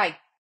when you like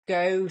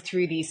go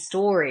through these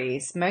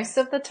stories, most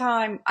of the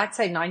time, I'd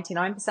say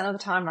 99% of the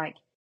time, like,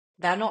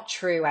 they're not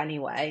true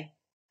anyway.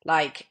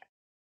 Like,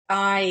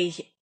 I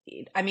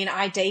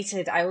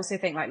also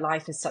think like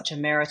life is such a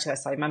mirror to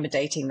us. I remember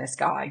dating this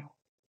guy,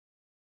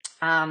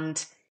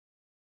 and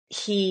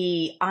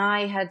I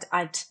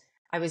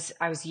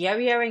was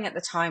yo-yoing at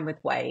the time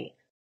with weight,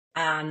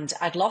 and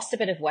I'd lost a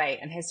bit of weight,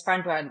 and his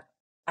friend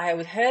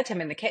I heard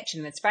him in the kitchen,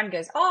 and his friend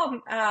goes,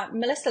 oh,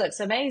 Melissa looks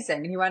amazing.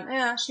 And he went,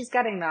 yeah, she's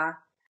getting there.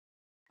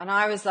 And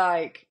I was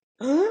like,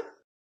 huh?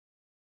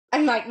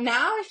 And like,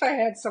 now if I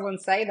heard someone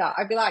say that,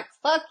 I'd be like,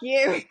 fuck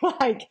you.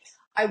 Like,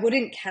 I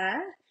wouldn't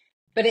care.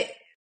 But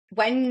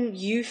when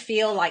you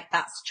feel like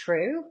that's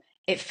true,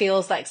 it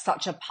feels like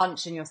such a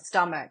punch in your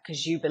stomach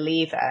because you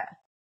believe it.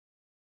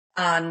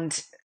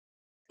 And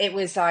it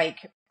was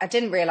like, I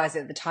didn't realize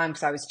it at the time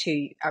because I was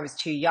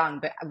too young,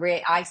 but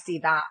I see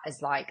that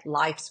as like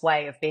life's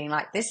way of being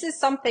like, this is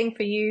something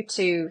for you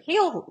to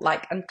heal,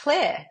 like, and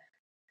clear.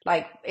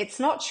 Like, it's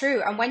not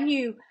true. And when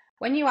you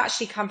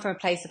actually come from a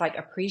place of like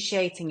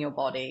appreciating your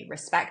body,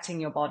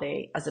 respecting your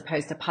body, as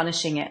opposed to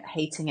punishing it,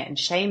 hating it, and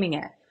shaming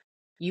it,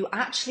 you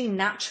actually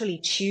naturally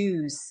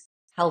choose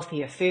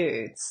healthier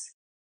foods.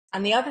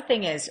 And the other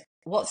thing is,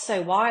 what's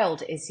so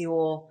wild is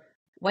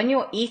when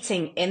you're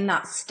eating in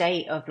that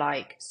state of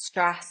like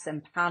stress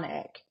and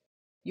panic,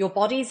 your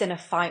body's in a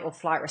fight or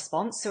flight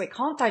response. So it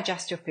can't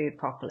digest your food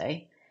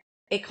properly.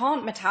 It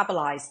can't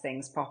metabolize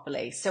things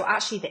properly. So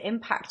actually the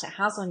impact it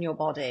has on your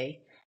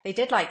body, they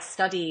did like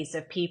studies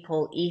of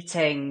people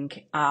eating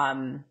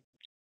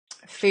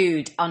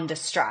food under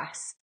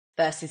stress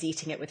versus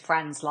eating it with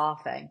friends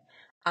laughing.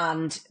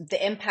 And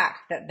the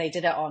impact that they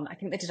did it on, I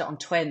think they did it on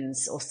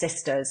twins or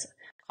sisters,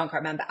 I can't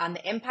remember. And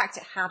the impact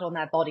it had on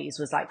their bodies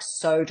was like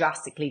so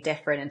drastically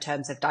different in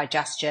terms of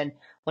digestion,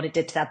 what it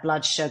did to their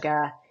blood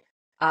sugar.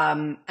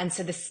 And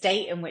so the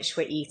state in which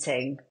we're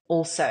eating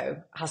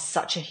also has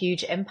such a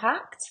huge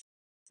impact.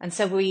 And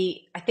so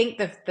I think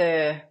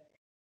the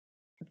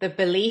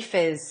belief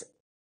is,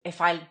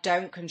 if I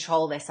don't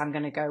control this, I'm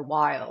going to go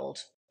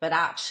wild. But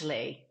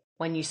actually,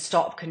 when you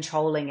stop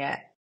controlling it,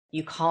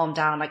 you calm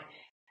down. Like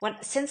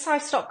since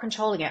I've stopped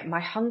controlling it, my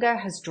hunger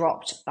has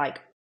dropped like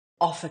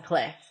off a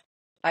cliff,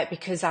 like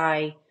because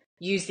I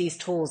use these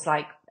tools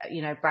like,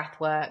 breath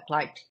work,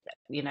 like,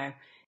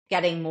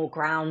 getting more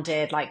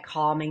grounded, like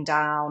calming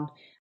down.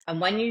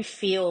 And when you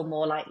feel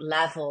more like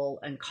level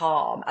and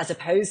calm, as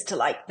opposed to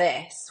like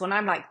this, when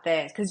I'm like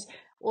this, because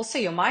also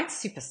your mind's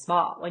super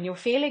smart. When you're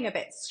feeling a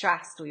bit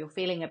stressed or you're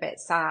feeling a bit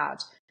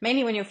sad,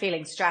 mainly when you're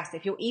feeling stressed,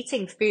 if you're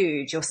eating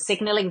food, you're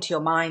signaling to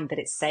your mind that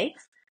it's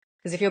safe.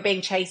 Because if you're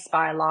being chased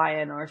by a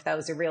lion or if there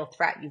was a real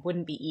threat, you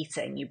wouldn't be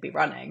eating, you'd be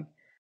running.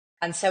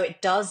 And so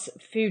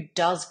food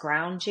does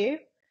ground you.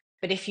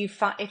 But if you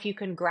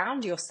can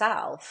ground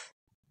yourself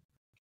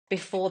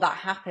before that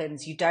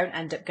happens, you don't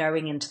end up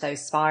going into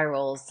those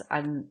spirals,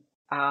 and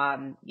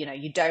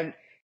you don't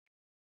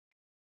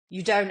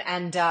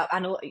end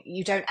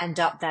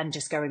up then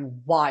just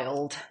going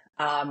wild,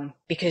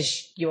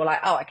 because you're like,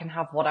 oh, I can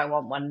have what I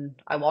want when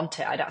I want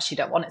it. I actually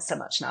don't want it so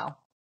much now.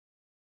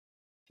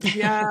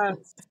 Yeah,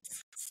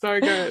 so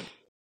good.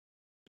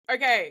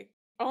 Okay.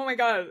 Oh my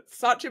God,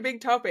 such a big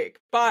topic,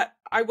 but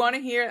I want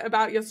to hear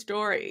about your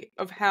story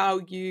of how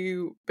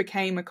you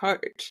became a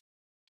coach.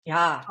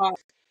 Yeah.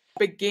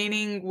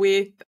 Beginning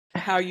with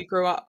how you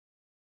grew up.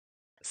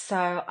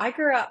 So I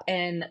grew up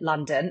in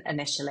London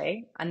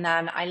initially, and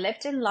then I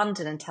lived in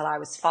London until I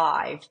was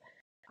 5.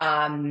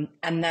 And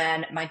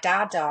then my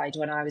dad died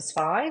when I was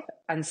 5.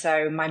 And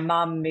so my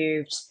mum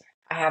moved.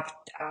 I have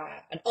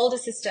an older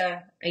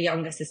sister, a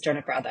younger sister, and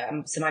a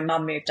brother. So my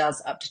mum moved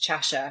us up to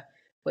Cheshire,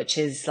 which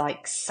is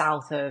like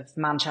south of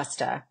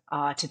Manchester,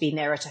 to be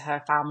nearer to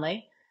her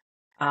family.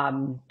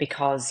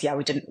 Because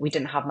we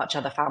didn't have much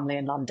other family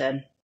in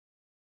London.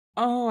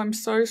 Oh, I'm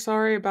so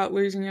sorry about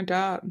losing your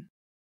dad.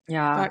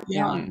 Yeah. That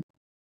young.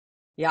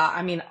 Yeah.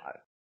 I mean,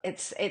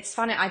 it's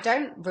funny. I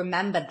don't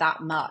remember that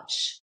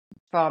much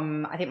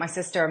I think my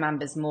sister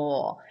remembers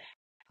more,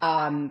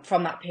 from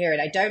that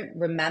period. I don't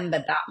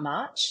remember that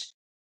much,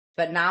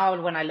 but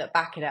now when I look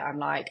back at it, I'm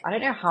like, I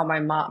don't know how my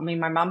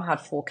mum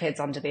had 4 kids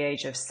under the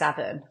age of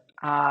 7.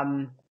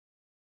 And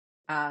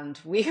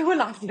we were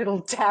like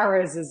little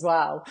terrors as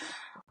well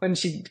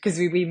because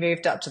we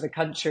moved up to the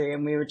country,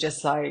 and we were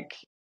just like,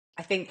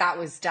 I think that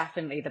was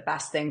definitely the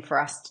best thing for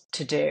us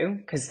to do,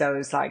 because there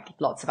was like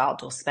lots of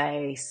outdoor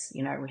space.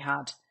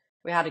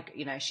 We had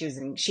she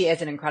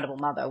is an incredible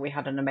mother. We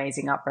had an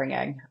amazing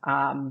upbringing.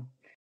 But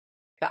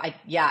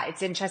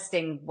it's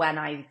interesting when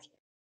I,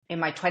 in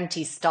my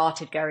 20s,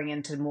 started going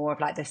into more of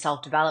like the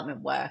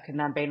self-development work, and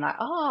then being like,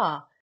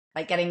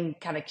 like getting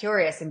kind of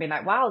curious and being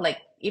like, wow, like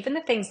even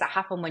the things that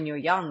happen when you're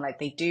young, like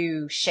they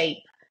do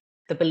shape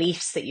the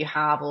beliefs that you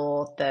have,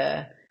 or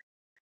the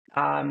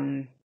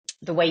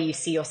way you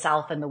see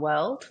yourself in the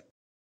world.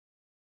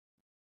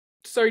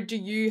 So do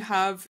you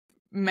have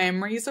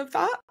memories of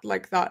that,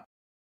 like that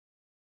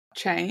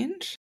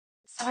change?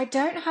 So I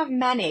don't have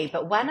many,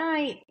 but when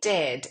I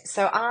did,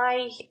 so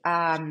I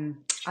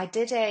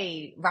did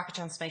a rapid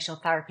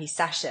transformational therapy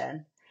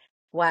session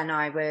when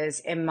I was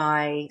in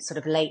my sort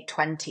of late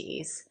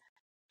 20s.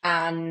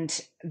 And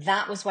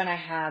that was when I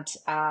had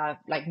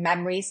like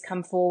memories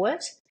come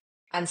forward.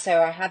 And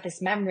so I had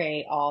this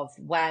memory of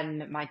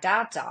when my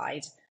dad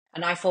died,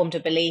 and I formed a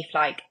belief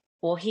like,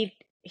 well, he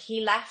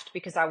left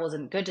because I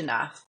wasn't good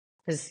enough.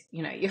 Because,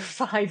 you're a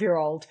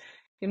 5-year-old,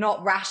 you're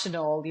not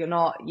rational,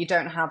 you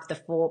don't have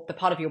the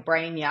part of your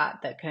brain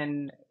yet that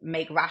can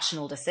make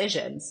rational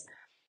decisions.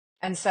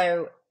 And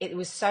so it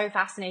was so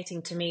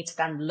fascinating to me to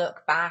then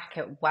look back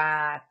at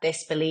where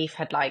this belief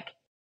had like,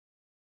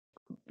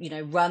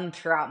 run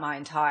throughout my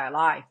entire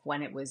life,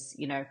 when it was,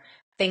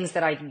 things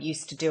that I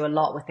used to do a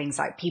lot with things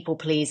like people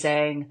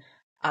pleasing.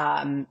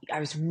 I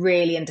was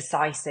really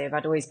indecisive.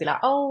 I'd always be like,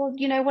 oh,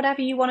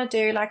 whatever you want to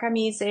do, like I'm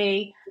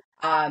easy.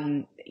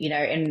 and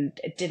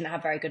it didn't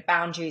have very good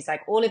boundaries.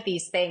 Like all of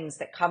these things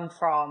that come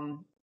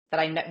from that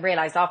I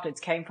realized afterwards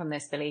came from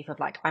this belief of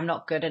like, I'm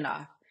not good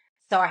enough.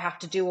 So I have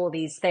to do all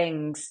these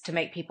things to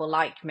make people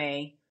like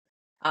me.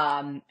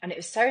 And it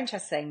was so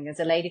interesting. There's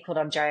a lady called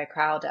Andrea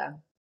Crowder,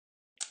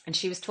 and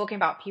she was talking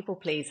about people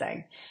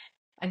pleasing.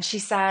 And she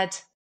said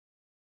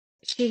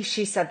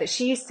that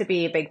she used to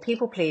be a big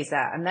people pleaser.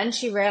 And then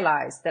she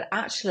realized that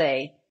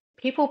actually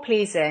people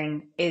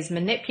pleasing is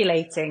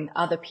manipulating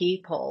other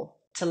people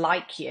to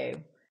like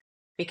you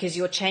because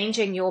you're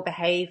changing your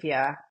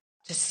behavior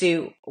to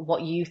suit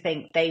what you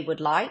think they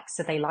would like.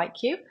 So they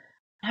like you.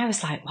 And I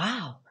was like,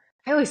 wow,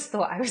 I always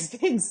thought I was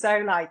being so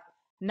like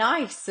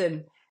nice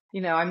and,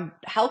 I'm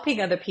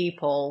helping other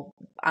people.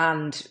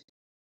 And,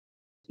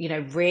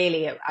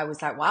 really, I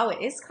was like, wow,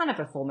 it is kind of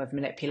a form of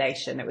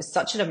manipulation. It was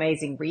such an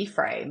amazing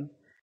reframe.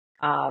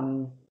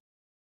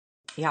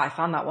 I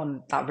found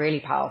that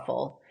really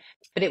powerful.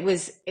 But it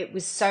was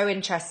so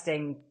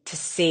interesting to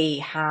see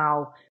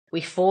how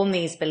we form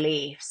these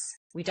beliefs,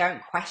 we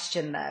don't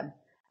question them,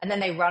 and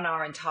then they run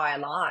our entire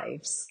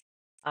lives.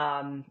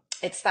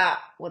 It's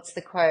that, what's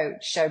the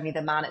quote? Show me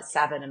the man at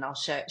 7 and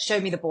show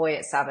me the boy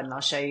at 7 and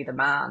I'll show you the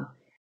man.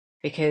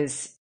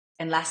 Because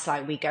unless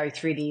like we go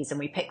through these and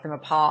we pick them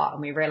apart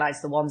and we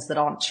realize the ones that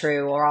aren't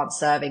true or aren't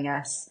serving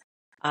us,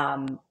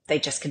 they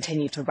just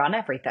continue to run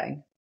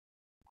everything.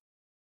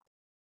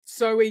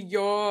 So are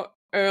your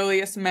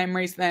earliest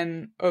memories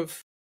then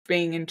of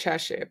being in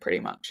Cheshire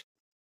pretty much?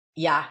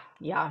 Yeah.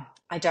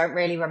 I don't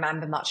really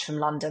remember much from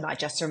London. I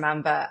just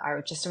remember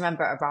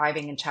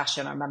arriving in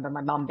Cheshire, and I remember my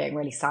mum being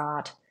really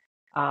sad.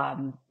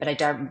 But I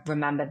don't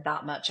remember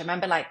that much. I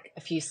remember like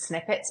a few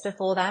snippets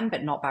before then,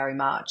 but not very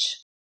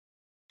much.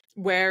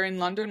 Where in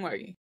London were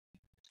you?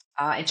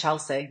 In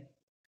Chelsea.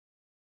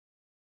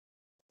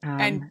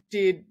 And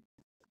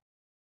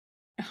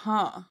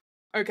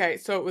okay,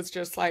 so it was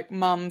just like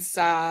mum's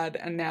sad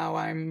and now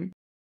I'm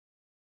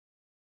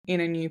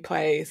in a new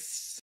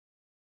place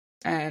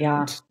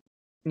and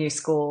new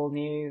school,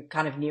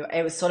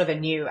 it was sort of a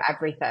new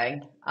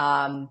everything.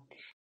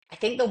 I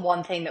think the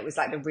one thing that was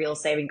like the real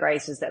saving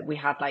grace was that we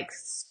had like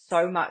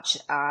so much,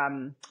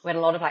 we had a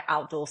lot of like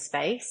outdoor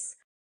space.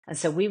 And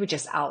so we were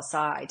just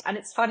outside. And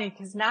it's funny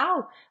because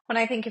now when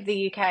I think of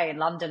the UK and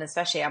London,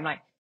 especially, I'm like,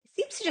 it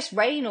seems to just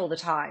rain all the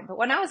time. But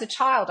when I was a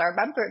child, I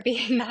remember it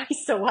being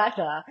nicer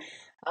weather.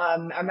 I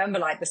remember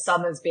like the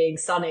summers being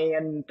sunny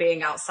and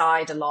being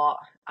outside a lot.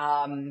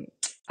 And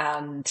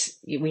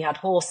we had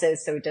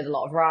horses, so we did a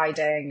lot of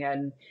riding,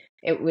 and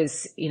it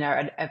was,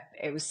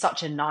 it was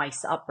such a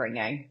nice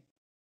upbringing.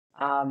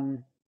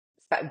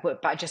 But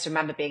I just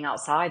remember being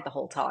outside the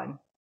whole time.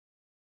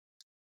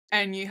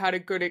 And you had a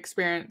good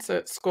experience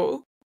at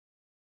school?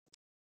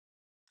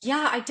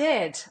 Yeah, I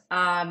did.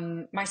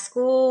 My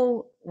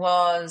school, it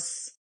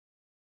was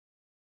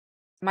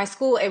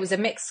a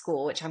mixed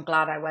school, which I'm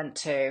glad I went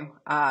to.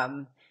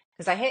 Because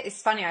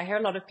it's funny, I hear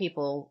a lot of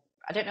people,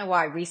 I don't know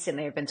why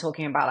recently I've been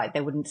talking about like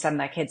they wouldn't send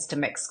their kids to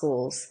mixed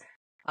schools.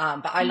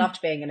 But I loved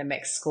being in a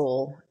mixed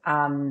school,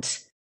 and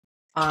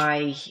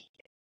I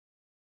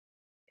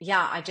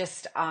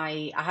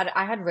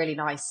had really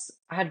nice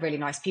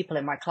people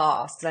in my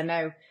class. 'Cause I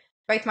know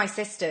both my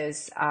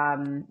sisters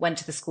went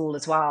to the school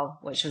as well,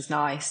 which was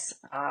nice.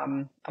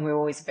 And we were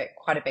always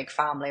quite a big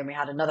family, and we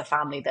had another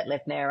family that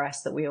lived near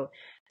us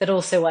that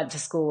also went to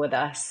school with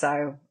us.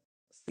 So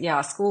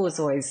yeah, school was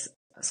always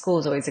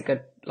a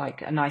good,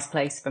 like a nice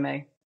place for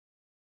me.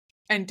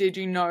 And did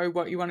you know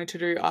what you wanted to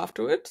do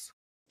afterwards?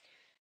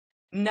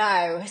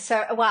 No.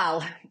 So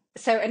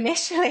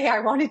initially I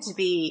wanted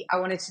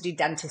to do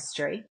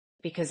dentistry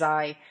because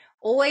I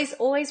always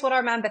what I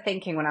remember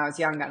thinking when I was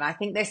younger, and I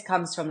think this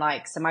comes from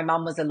so my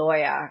mum was a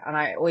lawyer, and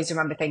I always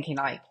remember thinking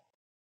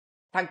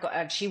thank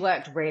God she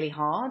worked really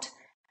hard.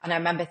 And I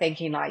remember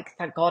thinking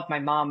thank God my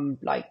mum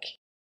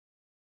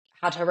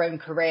had her own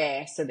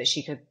career so that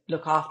she could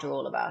look after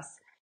all of us.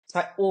 So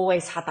I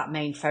always had that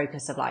main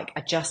focus of I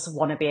just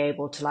want to be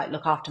able to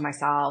look after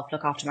myself,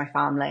 look after my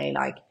family.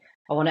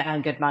 I want to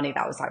earn good money.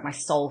 That was my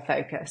sole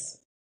focus.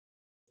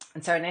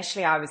 And so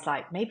initially I was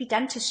maybe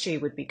dentistry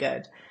would be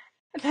good.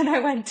 And then I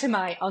went to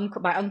my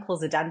uncle. My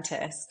uncle's a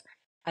dentist.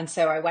 And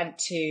so I went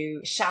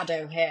to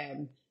shadow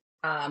him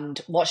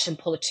and watched him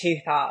pull a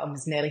tooth out and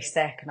was nearly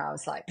sick. And I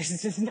was like,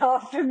 this is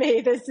not for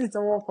me. This is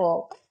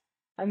awful.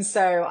 And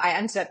so I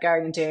ended up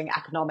going and doing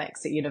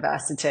economics at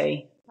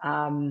university.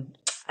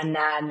 And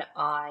then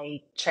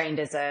I trained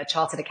as a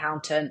chartered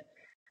accountant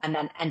and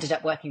then ended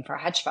up working for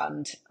a hedge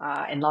fund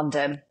in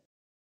London.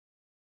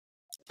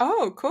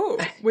 Oh, cool.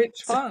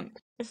 Which fund?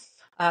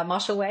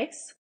 Marshall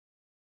Wace.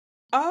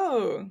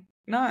 Oh,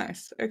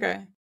 nice.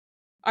 Okay.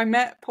 I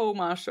met Paul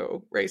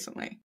Marshall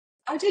recently.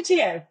 Oh, did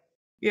you?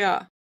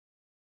 Yeah.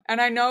 And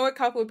I know a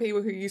couple of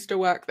people who used to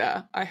work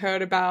there. I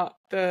heard about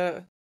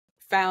the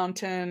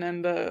fountain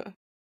and the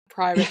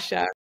private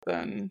chef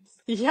and...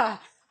 Yeah.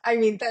 I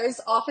mean,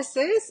 those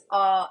offices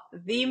are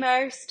the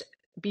most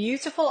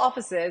beautiful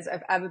offices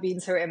I've ever been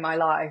to in my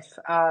life.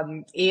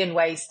 Ian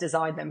Wace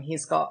designed them.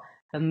 He's got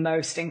the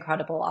most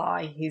incredible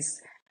eye.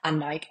 and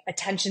like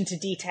attention to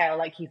detail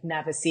like you've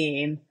never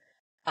seen.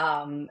 So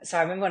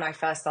I remember when I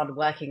first started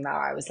working there,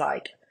 I was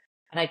like,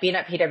 and I'd been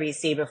at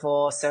PwC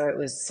before, so it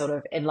was sort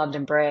of in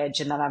London Bridge,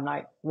 and then I'm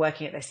like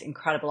working at this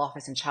incredible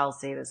office in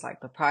Chelsea. There's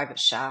like the private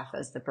chef,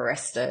 there's the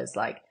baristas,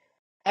 like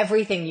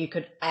everything you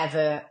could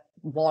ever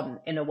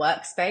want in a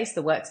workspace.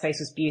 The workspace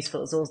was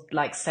beautiful. It was all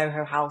like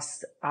Soho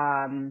House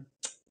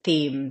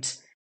themed,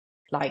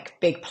 like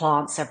big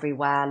plants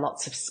everywhere,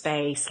 lots of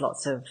space,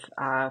 lots of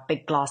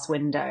big glass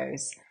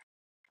windows.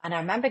 And I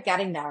remember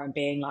getting there and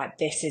being like,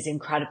 this is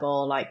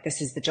incredible. Like,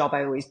 this is the job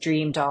I always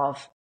dreamed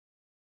of.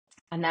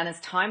 And then as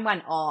time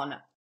went on,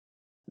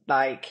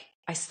 like,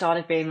 I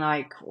started being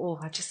like, oh,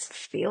 I just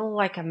feel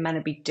like I'm meant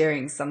to be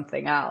doing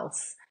something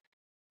else.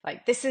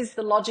 Like, this is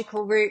the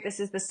logical route. This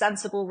is the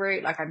sensible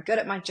route. Like, I'm good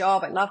at my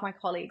job. I love my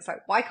colleagues.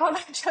 Like, why can't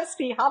I just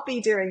be happy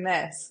doing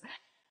this?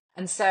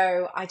 And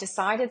so I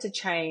decided to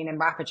train in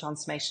rapid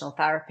transformational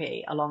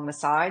therapy along the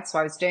side. So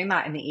I was doing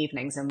that in the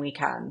evenings and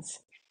weekends.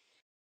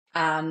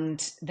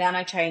 And then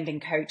I trained in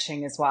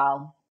coaching as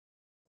well.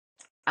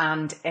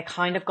 And it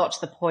kind of got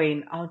to the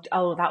point,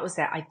 oh, that was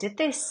it. I did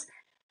this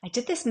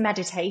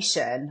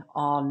meditation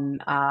on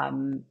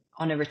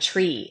a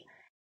retreat.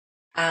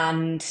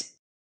 And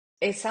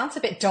it sounds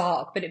a bit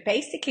dark, but it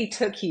basically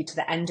took you to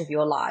the end of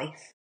your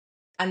life.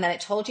 And then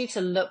it told you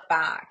to look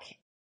back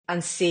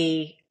and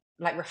see,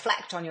 like,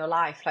 reflect on your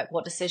life. Like,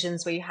 what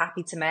decisions were you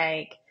happy to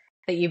make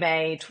that you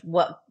made?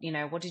 What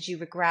did you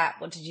regret?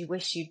 What did you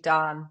wish you'd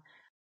done?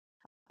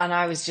 And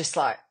I was just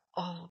like,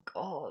 oh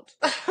God,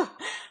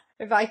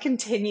 if I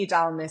continue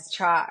down this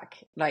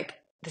track, like,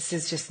 this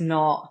is just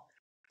not,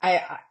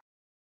 I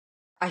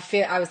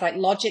feel, I was like,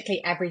 logically,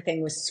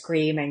 everything was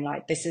screaming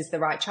like, this is the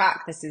right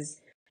track. This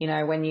is,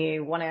 when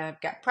you want to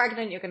get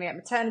pregnant, you're going to get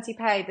maternity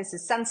pay. This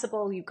is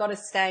sensible. You've got to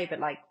stay. But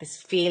like, this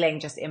feeling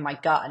just in my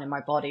gut and in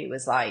my body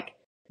was like,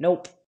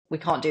 nope, we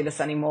can't do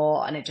this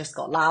anymore. And it just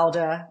got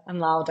louder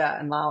and louder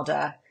and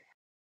louder.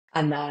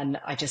 And then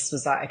I just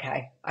was like,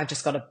 okay, I've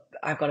got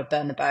to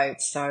burn the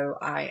boat. So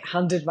I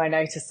handed my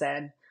notice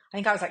in. I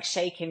think I was like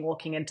shaking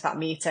walking into that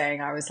meeting.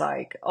 I was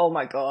like, oh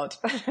my God.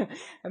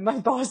 And my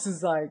boss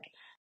was like,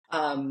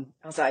 I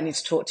was like, I need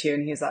to talk to you.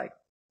 And he's like,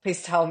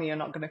 please tell me you're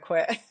not going to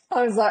quit.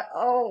 I was like,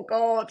 oh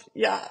God,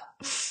 yeah.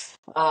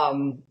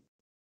 But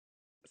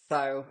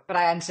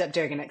I ended up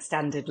doing an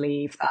extended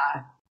leave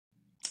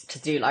to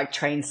do like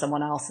train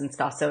someone else and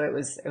stuff. So it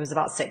was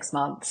about 6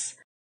 months.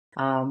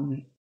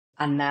 And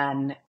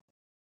then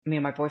me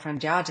and my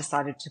boyfriend,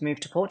 decided to move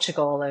to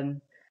Portugal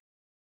and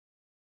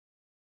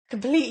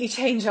completely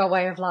change our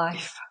way of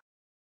life.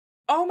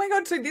 Oh my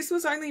God. So this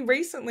was only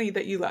recently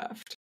that you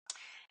left?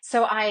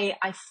 So I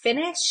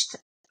finished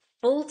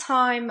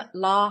full-time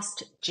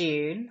last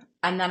June,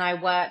 and then I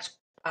worked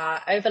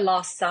over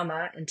last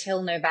summer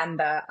until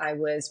November. I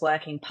was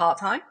working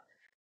part-time.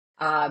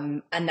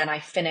 And then I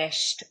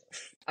finished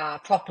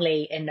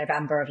properly in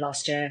November of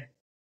last year.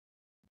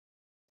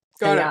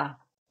 Got it. Yeah,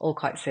 all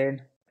quite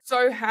soon.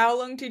 So how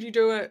long did you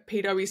do at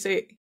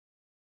PwC?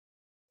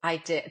 I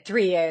did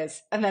 3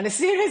 years. And then as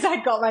soon as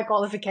I got my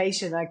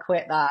qualification, I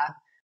quit there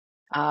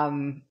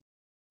and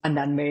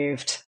then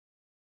moved.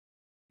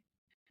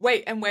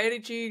 Wait, and where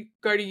did you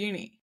go to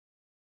uni?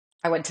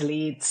 I went to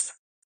Leeds.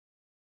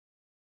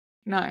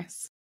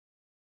 Nice.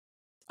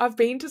 I've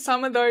been to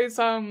some of those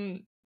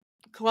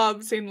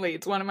clubs in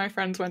Leeds. One of my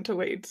friends went to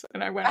Leeds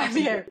and I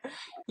went.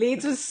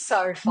 Leeds was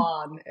so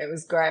fun. It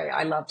was great.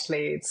 I loved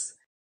Leeds.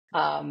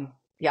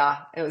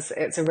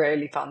 It's a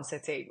really fun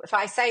city. If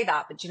I say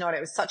that, but you know what?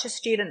 It was such a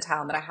student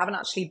town that I haven't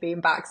actually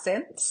been back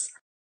since.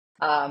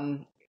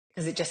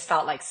 Because it just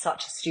felt like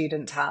such a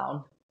student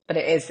town. But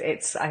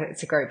it's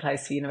a great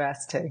place for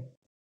university.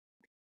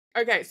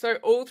 Okay, so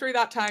all through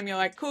that time, you're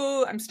like,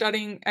 cool, I'm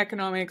studying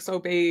economics, I'll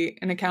be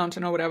an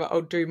accountant or whatever.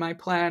 I'll do my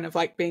plan of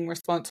like being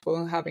responsible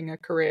and having a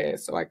career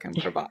so I can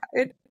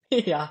provide.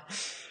 Yeah.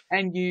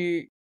 And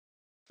you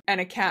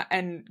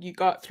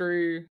got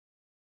through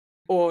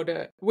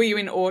audit. Were you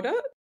in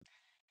audit?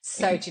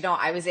 So do you know,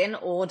 I was in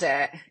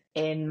audit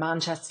in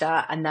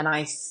Manchester, and then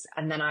I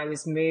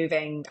was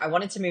moving. I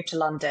wanted to move to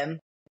London,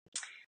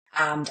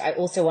 and I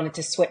also wanted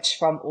to switch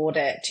from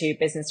audit to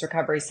business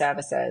recovery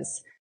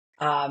services.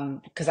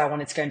 Because I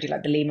wanted to go and do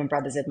like the Lehman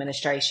Brothers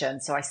administration.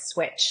 So I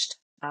switched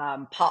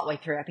partway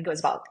through. I think it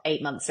was about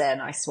 8 months in,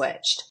 I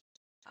switched.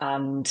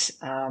 And so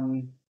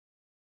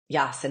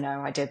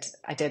no, I did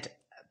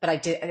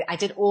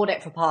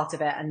audit for part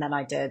of it, and then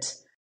I did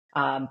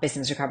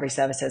business recovery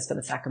services for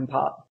the second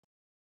part.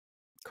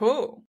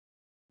 Cool.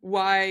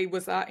 Why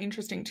was that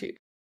interesting to you?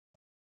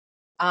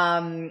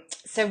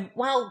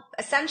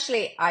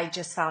 Essentially I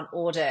just found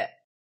audit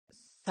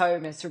so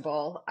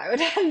miserable. I was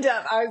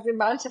in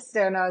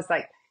Manchester and I was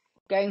like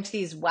going to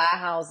these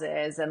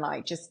warehouses and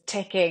like just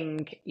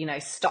ticking,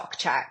 stock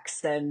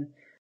checks. And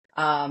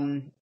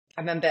I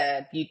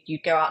remember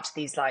you'd go out to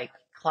these like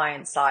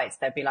client sites,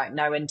 there'd be like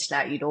no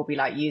internet. You'd all be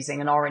like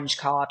using an orange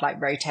card,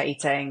 like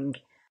rotating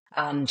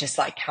and just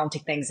like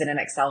counting things in an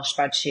Excel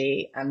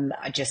spreadsheet. And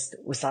I just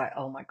was like,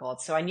 oh my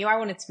God. So I knew I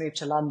wanted to move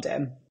to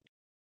London.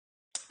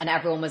 And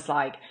everyone was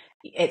like,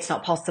 it's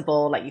not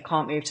possible. Like, you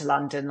can't move to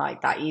London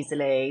like that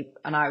easily.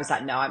 And I was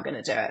like, no, I'm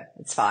going to do it.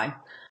 It's fine.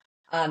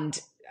 And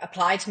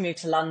applied to move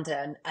to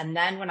London. And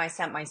then when I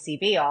sent my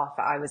CV off,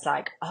 I was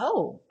like,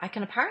 oh, I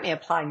can apparently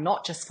apply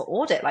not just for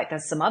audit. Like,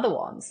 there's some other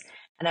ones.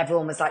 And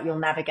everyone was like, you'll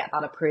never get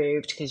that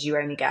approved because you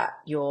only get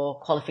your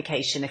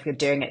qualification if you're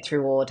doing it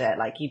through audit.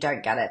 Like, you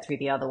don't get it through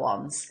the other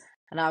ones.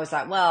 And I was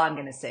like, well, I'm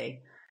going to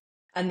see.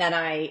 And then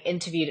I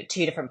interviewed at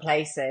 2 different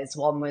places.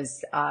 One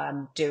was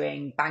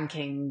doing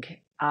banking.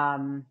 I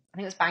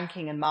think it was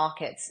banking and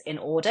markets in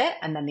audit.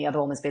 And then the other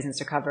one was business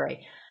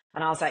recovery.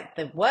 And I was like,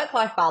 the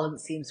work-life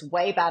balance seems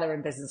way better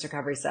in business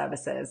recovery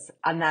services.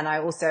 And then I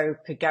also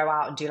could go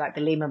out and do like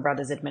the Lehman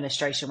Brothers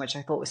administration, which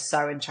I thought was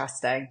so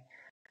interesting.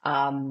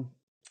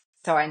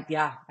 So I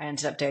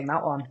ended up doing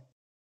that one.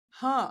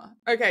 Huh.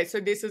 Okay.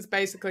 So this is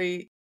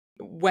basically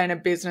when a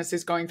business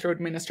is going through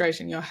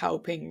administration, you're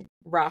helping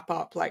wrap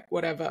up like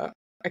whatever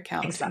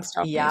accounts and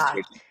stuff. Yeah.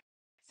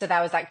 So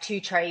there was like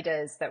 2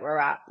 traders that were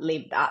at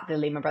the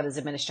Lehman Brothers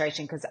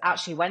administration, because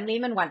actually when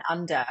Lehman went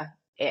under,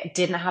 it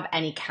didn't have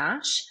any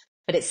cash,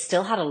 but it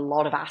still had a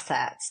lot of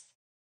assets.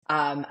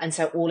 And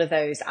so all of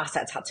those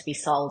assets had to be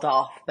sold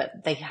off,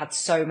 but they had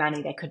so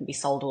many, they couldn't be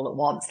sold all at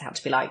once. They had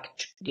to be like,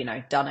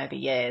 done over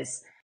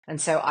years. And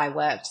so I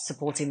worked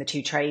supporting the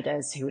 2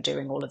 traders who were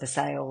doing all of the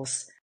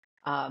sales.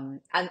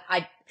 And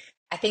I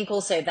think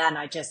also then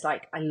I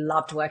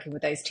loved working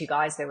with those 2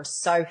 guys. They were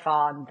so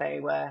fun. They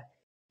were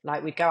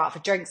like, we'd go out for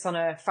drinks on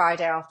a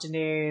Friday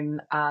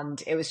afternoon,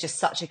 and it was just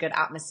such a good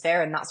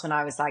atmosphere. And that's when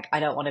I was like, I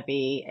don't want to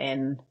be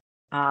in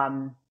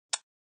a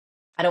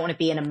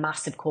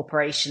massive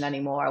corporation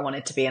anymore. I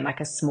wanted to be in like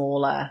a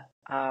smaller,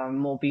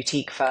 more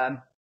boutique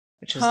firm,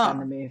 which was then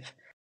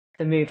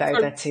the move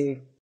over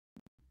to.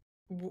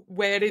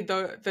 Where did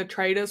the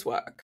traders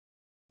work?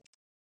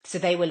 So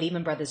they were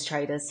Lehman Brothers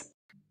traders.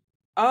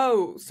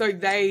 Oh, so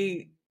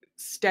they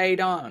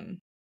stayed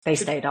on. They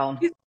stayed on.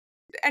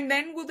 And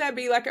then will there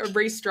be like a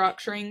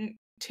restructuring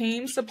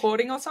team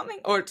supporting or something?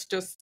 Or it's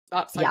just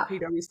that's like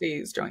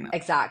PwC is doing that?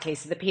 Exactly.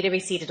 So the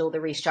PwC did all the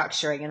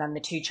restructuring, and then the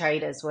 2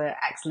 traders were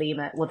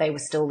ex-Lehman. Well, they were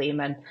still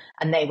Lehman,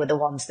 and they were the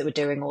ones that were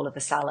doing all of the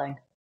selling.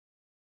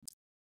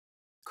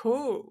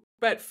 Cool.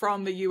 But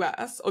from the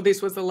US, or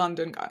this was the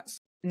London guys?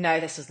 No,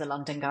 this was the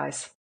London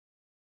guys.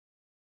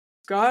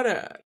 Got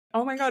it.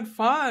 Oh my God,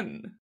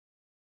 fun.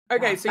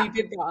 Okay, so you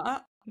did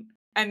that,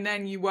 and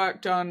then you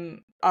worked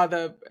on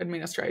other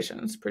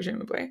administrations,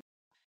 presumably.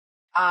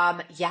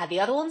 The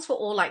other ones were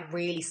all like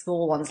really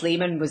small ones.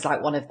 Lehman was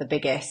like one of the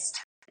biggest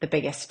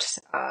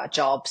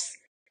jobs,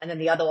 and then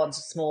the other ones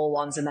were small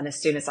ones. And then as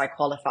soon as I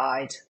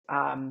qualified,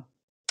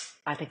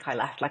 I think I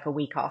left like a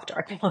week after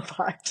I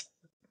qualified.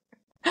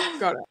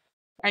 Got it.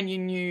 And you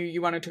knew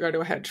you wanted to go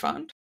to a hedge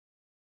fund?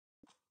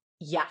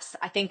 Yes,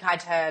 I think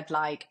I'd heard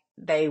like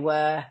they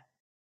were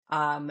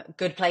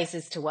good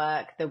places to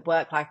work. The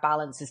work-life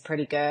balance is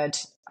pretty good.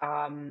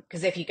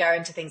 Because if you go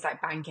into things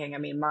like banking, I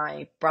mean,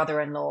 my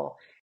brother-in-law,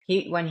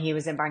 when he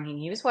was in banking,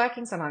 he was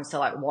working sometimes till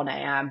like 1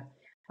 a.m.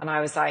 And I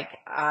was like,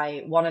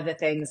 one of the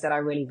things that I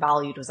really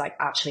valued was like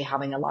actually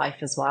having a life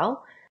as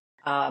well.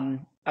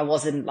 I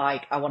wasn't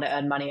like, I want to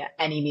earn money at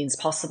any means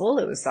possible.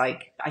 It was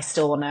like, I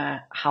still want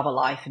to have a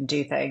life and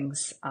do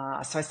things.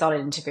 So I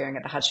started interviewing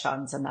at the hedge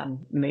funds and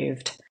then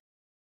moved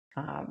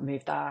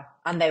there.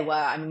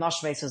 And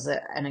Marshall Base was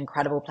an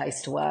incredible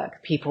place to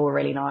work. People were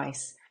really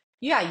nice.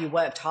 Yeah, you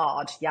worked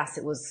hard. Yes,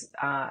 it was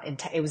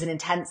an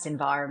intense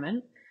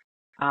environment.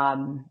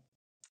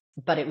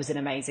 But it was an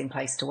amazing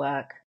place to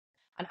work.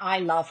 And I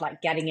love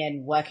like getting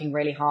in, working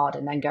really hard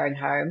and then going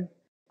home,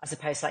 as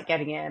opposed to like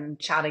getting in,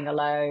 chatting a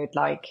load,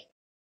 like,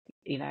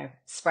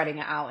 spreading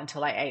it out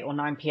until like 8 or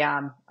 9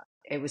 p.m.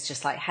 It was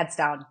just like heads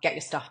down, get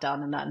your stuff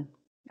done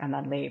and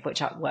then leave,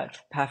 which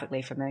worked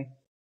perfectly for me.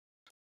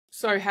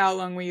 So how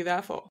long were you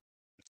there for?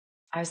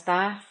 I was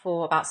there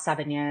for about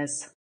 7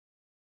 years.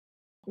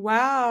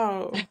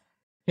 Wow.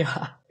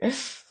 Yeah.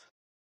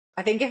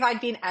 I think if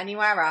I'd been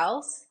anywhere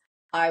else,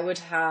 I would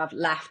have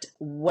left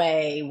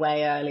way,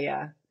 way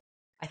earlier.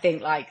 I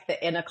think like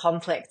the inner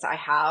conflict I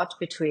had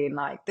between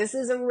like, this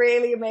is a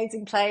really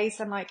amazing place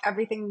and like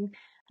everything,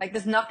 like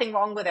there's nothing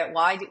wrong with it.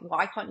 Why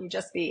can't you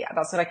just be,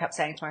 that's what I kept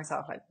saying to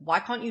myself. Like,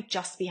 why can't you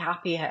just be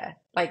happy here?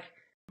 Like,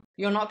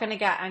 you're not going to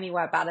get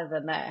anywhere better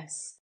than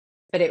this.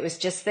 But it was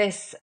just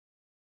this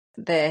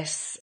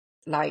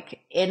like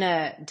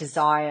inner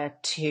desire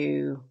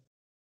to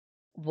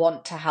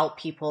want to help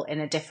people in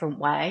a different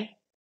way.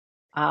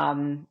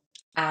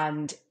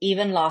 And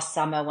even last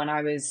summer when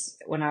I was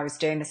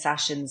doing the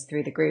sessions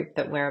through the group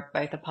that we're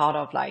both a part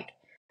of, like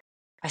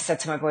I said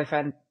to my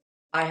boyfriend,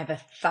 I have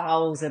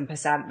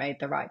 1,000% made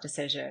the right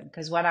decision.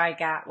 Because when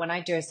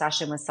I do a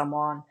session with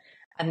someone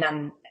and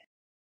then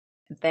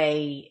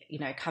they,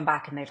 come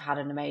back and they've had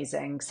an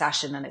amazing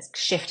session and it's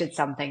shifted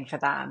something for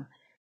them,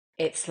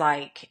 it's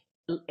like,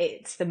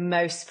 it's the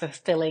most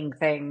fulfilling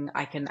thing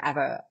I can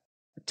ever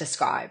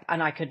describe.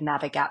 And I could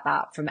never get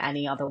that from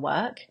any other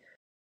work.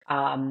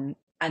 And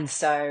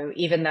so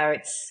even though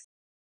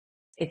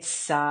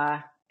it's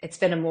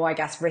been a more, I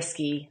guess,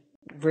 risky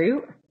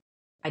route,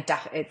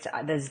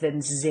 there's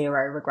been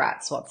zero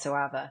regrets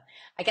whatsoever.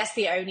 I guess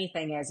the only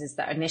thing is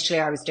that initially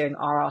I was doing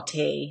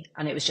RRT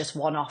and it was just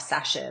one-off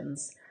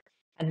sessions.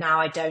 And now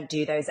I don't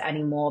do those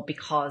anymore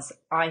because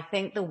I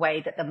think the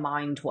way that the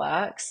mind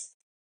works,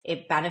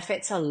 it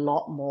benefits a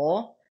lot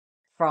more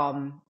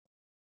from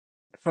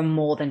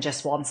more than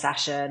just one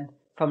session,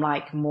 from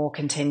like more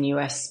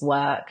continuous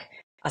work,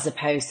 as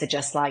opposed to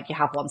just like you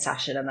have one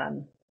session and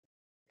then,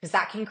 because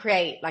that can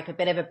create like a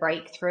bit of a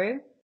breakthrough.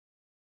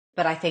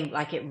 But I think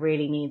like it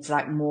really needs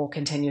like more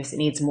continuous, it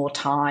needs more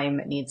time,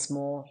 it needs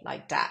more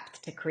like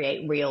depth to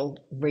create real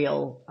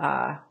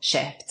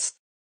shifts.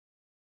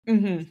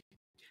 Mm-hmm.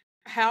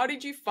 How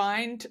did you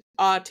find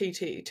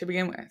RTT to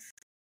begin with?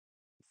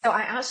 So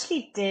I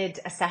actually did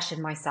a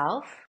session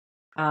myself.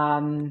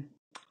 I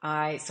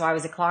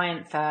was a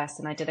client first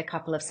and I did a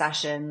couple of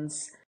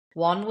sessions.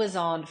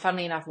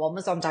 Funnily enough, one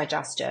was on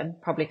digestion,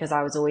 probably because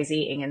I was always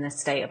eating in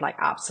this state of like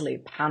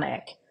absolute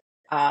panic.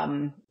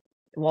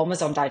 One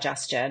was on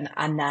digestion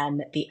and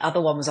then the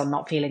other one was on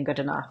not feeling good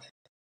enough.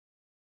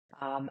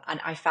 And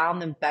I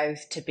found them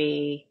both to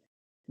be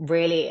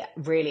really,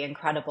 really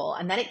incredible.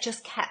 And then it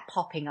just kept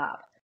popping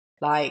up.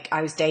 Like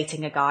I was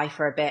dating a guy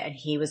for a bit and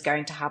he was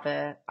going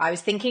to I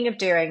was thinking of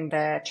doing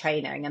the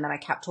training and then I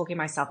kept talking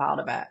myself out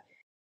of it.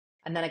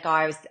 And then a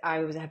guy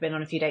had been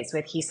on a few dates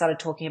with, he started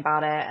talking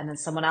about it and then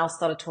someone else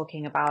started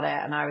talking about it.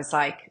 And I was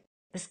like,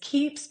 this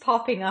keeps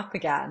popping up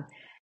again.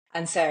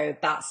 And so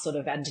that sort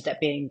of ended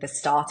up being the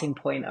starting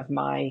point of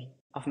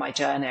my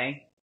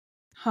journey.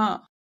 Huh.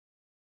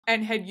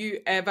 And had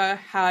you ever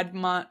had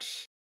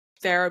much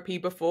therapy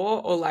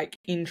before or like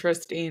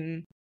interest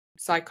in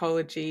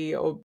psychology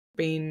or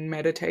been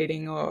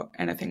meditating or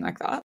anything like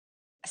that?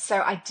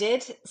 So I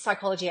did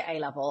psychology at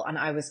A-level and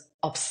I was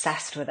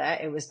obsessed with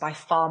it. It was by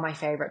far my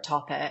favorite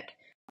topic.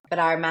 But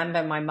I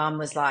remember my mum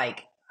was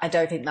like, I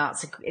don't think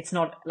it's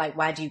not like,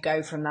 where do you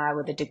go from there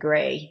with a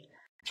degree?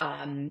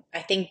 I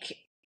think,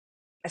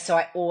 so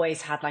I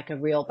always had like I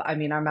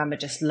remember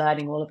just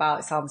learning all about,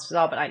 it sounds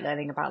bizarre, but like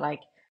learning about like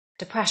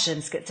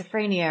depression,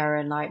 schizophrenia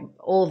and like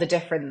all the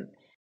different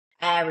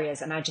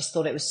areas. And I just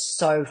thought it was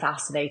so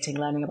fascinating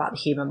learning about the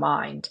human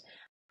mind.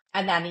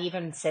 And then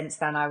even since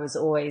then, I was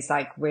always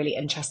like really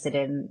interested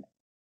in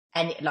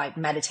any like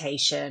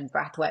meditation,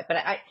 breath work. But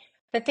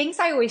the things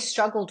I always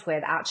struggled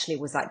with actually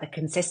was like the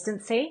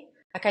consistency.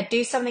 Like I'd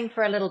do something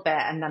for a little bit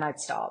and then I'd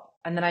stop.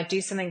 And then I'd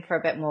do something for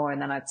a bit more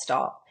and then I'd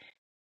stop.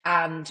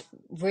 And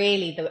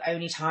really the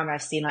only time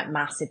I've seen like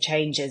massive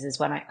changes is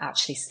when I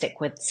actually stick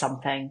with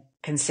something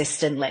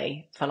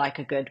consistently for like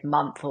a good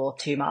month or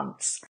 2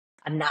 months.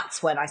 And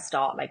that's when I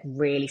start like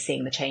really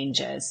seeing the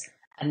changes.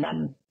 And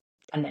then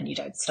you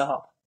don't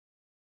stop.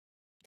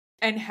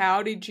 And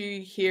how did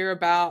you hear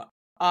about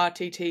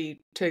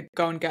RTT to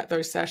go and get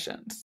those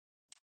sessions?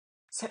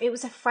 So it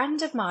was a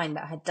friend of mine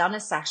that had done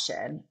a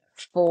session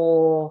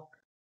for,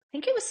 I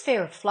think it was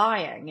fear of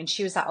flying. And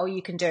she was like, oh,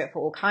 you can do it for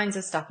all kinds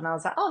of stuff. And I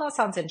was like, oh, that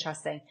sounds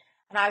interesting.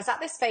 And I was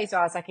at this phase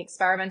where I was like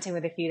experimenting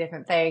with a few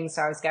different things.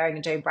 So I was going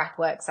and doing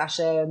breathwork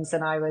sessions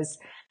and I was,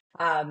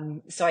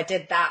 so I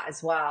did that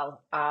as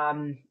well.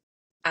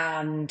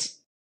 And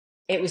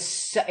it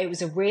was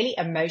a really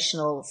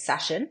emotional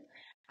session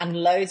and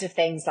loads of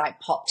things like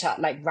popped up,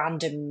 like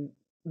random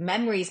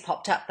memories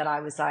popped up that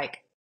I was like,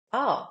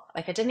 oh,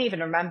 like I didn't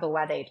even remember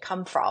where they'd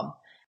come from.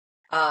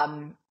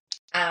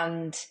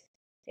 And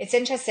it's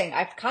interesting.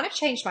 I've kind of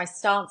changed my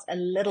stance a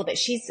little bit.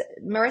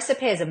 Marissa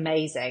Peer's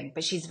amazing,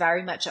 but she's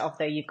very much of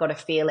the you've got to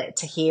feel it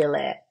to heal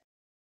it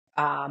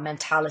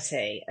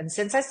mentality. And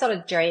since I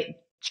started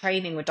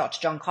training with Dr.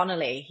 John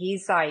Connolly,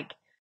 he's like,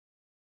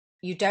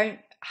 you don't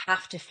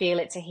have to feel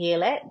it to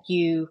heal it.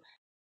 You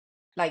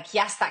like,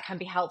 yes, that can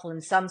be helpful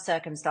in some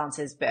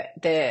circumstances, but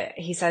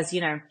he says,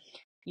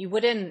 you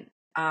wouldn't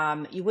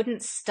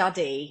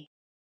study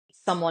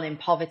someone in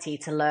poverty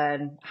to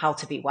learn how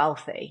to be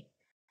wealthy.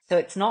 So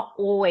it's not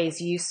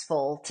always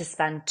useful to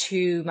spend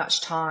too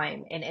much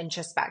time in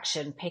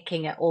introspection,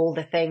 picking at all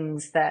the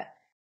things that,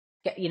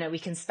 we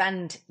can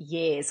spend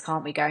years,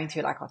 can't we, going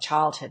through like our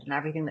childhood and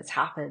everything that's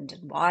happened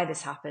and why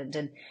this happened.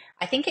 And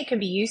I think it can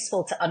be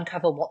useful to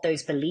uncover what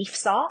those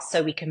beliefs are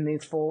so we can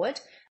move forward.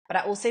 But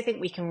I also think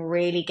we can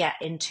really get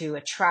into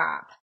a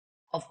trap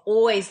of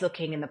always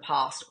looking in the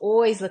past,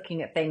 always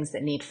looking at things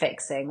that need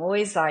fixing,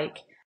 always like,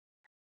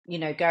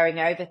 going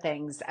over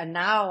things. And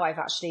now I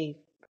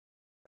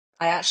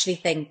actually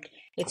think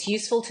it's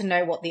useful to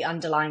know what the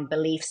underlying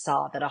beliefs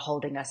are that are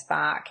holding us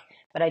back.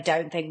 But I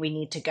don't think we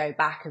need to go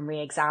back and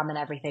re-examine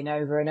everything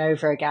over and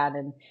over again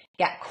and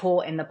get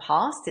caught in the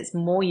past. It's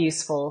more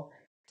useful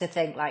to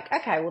think like,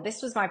 okay, well,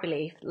 this was my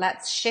belief.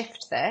 Let's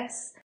shift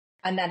this.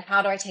 And then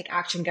how do I take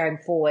action going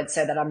forward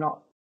so that I'm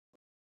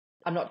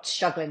not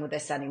struggling with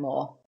this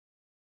anymore?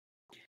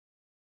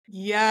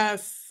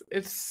 Yes,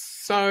 it's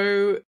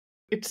so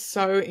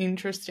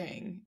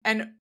interesting.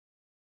 And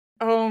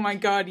Oh my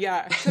God,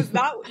 yeah. Because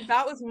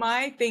that was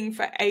my thing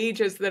for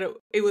ages, that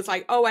it was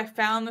like, oh, I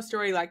found the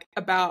story like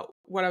about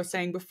what I was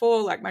saying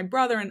before, like my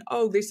brother, and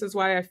oh, this is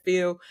why I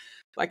feel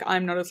like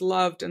I'm not as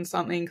loved and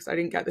something, because I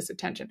didn't get this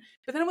attention.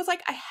 But then it was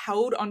like I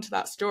held onto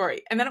that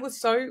story. And then it was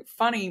so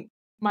funny.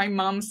 My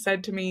mum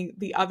said to me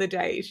the other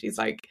day, she's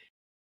like,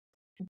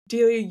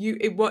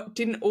 Delia, what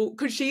didn't all,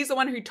 because she's the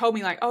one who told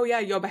me like, oh yeah,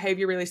 your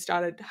behavior really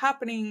started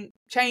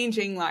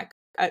changing like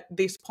at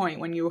this point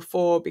when you were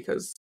 4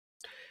 because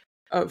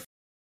of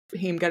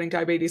him getting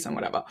diabetes and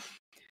whatever.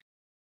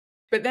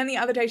 But then the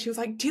other day she was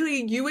like,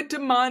 Delia, you were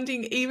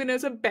demanding even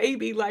as a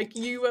baby, like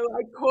you were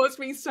like caused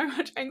me so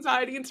much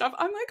anxiety and stuff.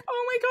 I'm like,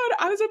 oh my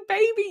God, I was a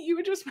baby. You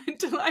were just meant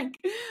to like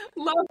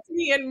love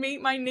me and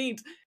meet my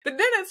needs. But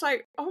then it's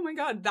like, oh my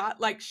God, that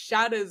like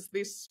shatters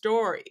this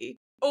story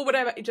or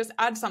whatever. It just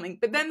adds something.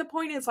 But then the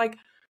point is like,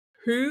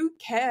 who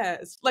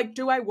cares? Like,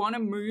 do I want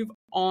to move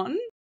on?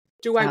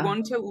 Do I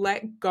want to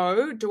let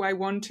go? Do I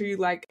want to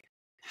like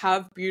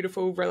have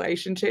beautiful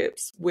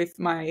relationships with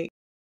my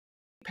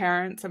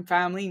parents and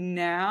family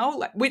now,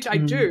 like, which I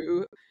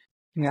do.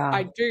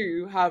 I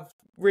do have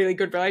really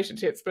good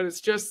relationships, but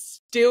it's just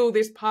still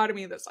this part of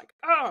me that's like,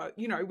 oh,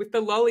 you know, with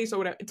the lollies or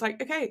whatever, it's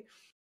like, okay,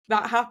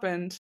 that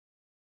happened,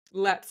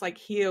 let's like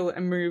heal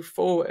and move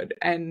forward.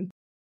 And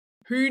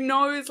who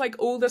knows, like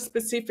all the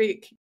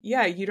specific,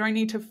 you don't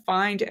need to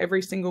find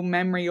every single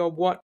memory or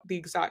what the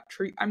exact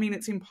truth. I mean,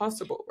 it's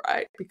impossible,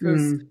 right?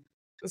 Because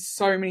there's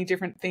so many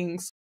different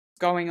things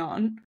going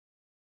on.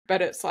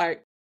 But it's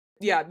like,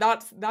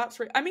 that's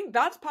I mean,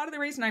 that's part of the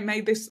reason I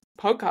made this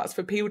podcast,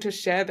 for people to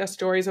share their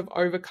stories of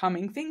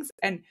overcoming things,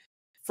 and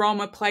from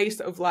a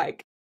place of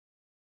like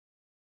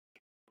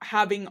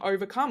having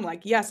overcome,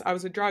 like, yes, I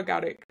was a drug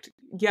addict,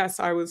 yes,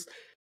 I was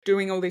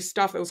doing all this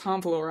stuff that was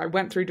harmful, or I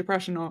went through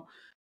depression, or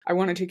I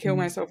wanted to kill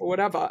myself or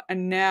whatever,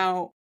 and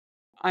now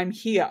I'm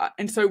here.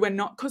 And so we're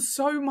not, because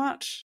so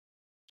much,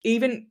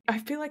 even I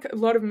feel like a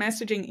lot of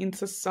messaging in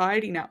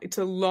society now, it's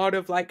a lot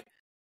of like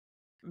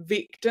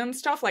victim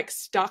stuff, like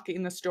stuck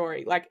in the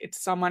story, like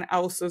it's someone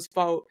else's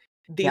fault,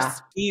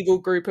 this evil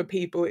group of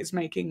people is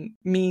making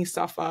me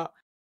suffer,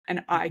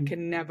 and I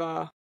can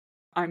never,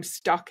 I'm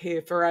stuck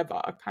here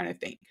forever kind of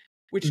thing,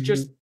 which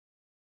just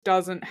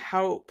doesn't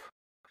help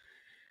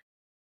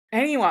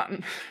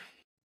anyone.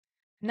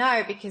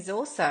 No, because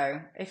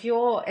also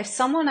if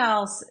someone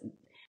else,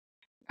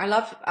 I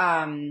love,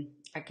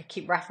 I could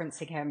keep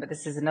referencing him, but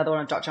this is another one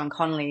of Dr. John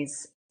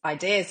Connolly's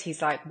ideas.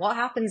 He's like, what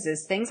happens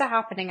is things are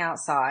happening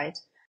outside,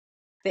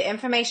 the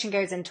information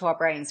goes into our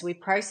brains, we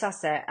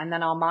process it, and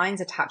then our minds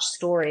attach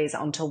stories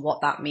onto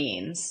what that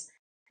means.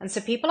 And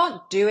so people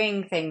aren't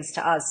doing things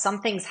to us.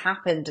 Something's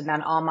happened, and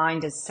then our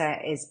mind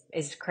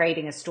is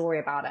creating a story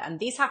about it.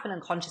 And these happen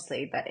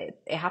unconsciously, but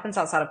it happens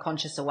outside of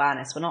conscious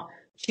awareness. We're not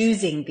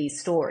choosing these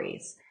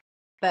stories.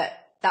 But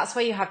that's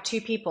where you have two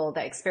people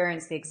that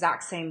experience the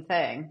exact same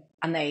thing,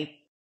 and they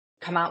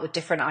come out with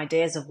different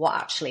ideas of what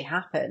actually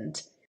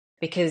happened,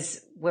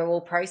 because we're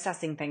all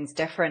processing things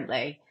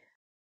differently.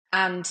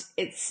 And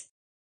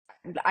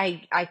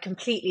I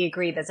completely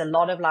agree. There's a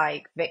lot of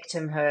like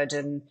victimhood,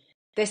 and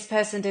this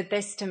person did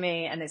this to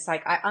me. And it's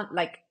like,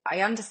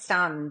 I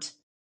understand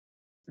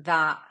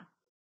that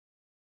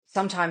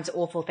sometimes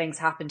awful things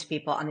happen to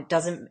people, and it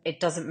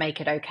doesn't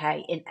make it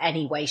okay in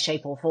any way,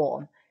 shape or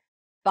form.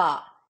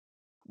 But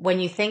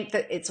when you think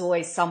that it's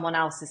always someone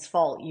else's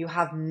fault, you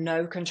have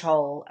no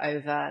control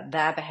over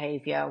their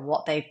behavior,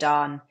 what they've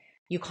done.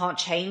 You can't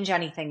change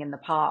anything in the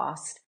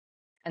past.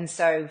 And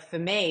so for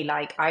me,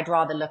 like, I'd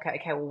rather look at,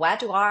 okay, well, where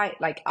do I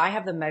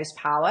have the most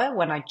power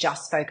when I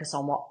just focus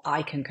on what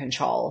I can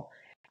control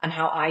and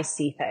how I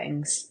see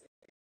things.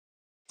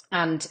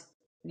 And,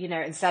 you know,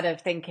 instead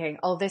of thinking,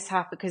 oh, this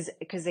happened,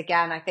 because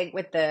again, I think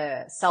with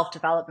the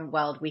self-development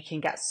world, we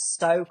can get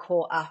so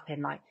caught up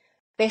in like,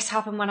 this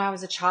happened when I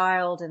was a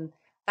child, and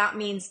that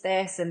means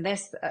this, and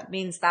this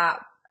means that.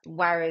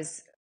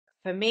 Whereas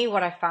for me,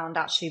 what I found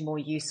actually more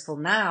useful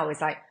now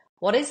is like,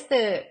 what is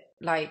the,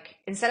 like,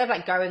 instead of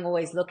like going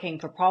always looking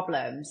for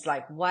problems,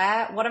 like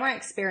what am I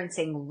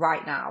experiencing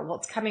right now?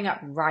 What's coming up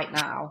right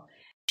now?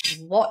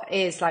 What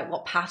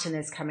pattern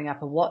is coming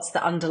up, and what's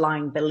the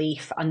underlying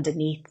belief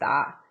underneath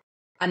that?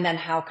 And then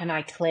how can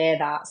I clear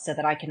that so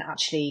that I can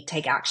actually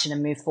take action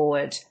and move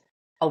forward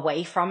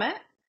away from it?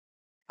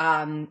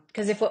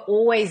 Because if we're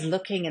always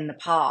looking in the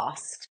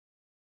past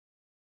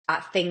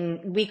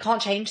we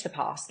can't change the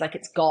past. Like,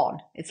 it's gone.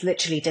 It's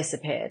literally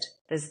disappeared.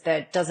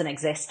 That doesn't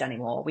exist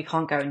anymore. We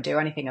can't go and do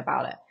anything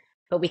about it.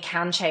 But we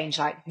can change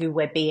like who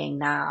we're being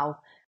now,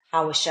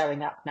 how we're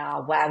showing up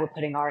now, where we're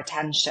putting our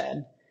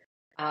attention.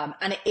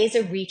 And it is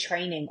a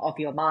retraining of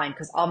your mind,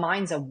 because our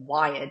minds are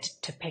wired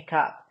to pick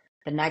up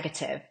the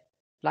negative.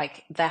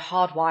 Like, they're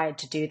hardwired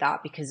to do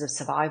that because of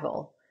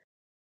survival.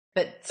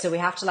 But so we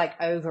have to like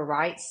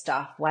overwrite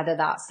stuff, whether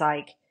that's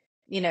like,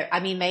 you know, I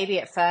mean, maybe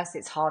at first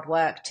it's hard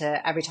work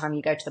to, every time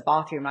you go to the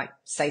bathroom, like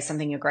say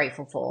something you're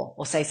grateful for,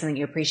 or say something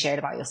you appreciate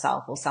about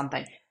yourself or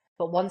something.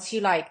 But once you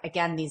like,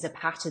 again, these are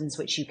patterns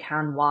which you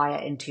can wire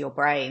into your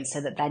brain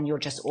so that then you're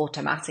just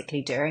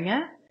automatically doing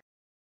it.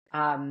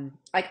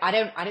 Like I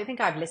don't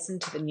think I've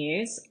listened to the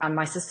news, and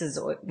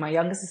my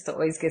younger sister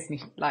always gives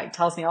me like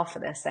tells me off for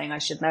this, saying I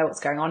should know what's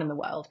going on in the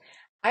world.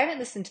 I haven't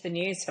listened to the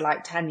news for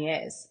like 10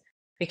 years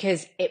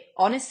because it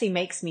honestly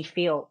makes me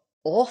feel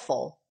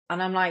awful.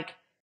 And I'm like,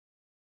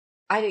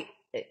 I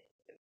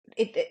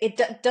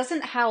it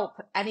doesn't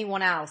help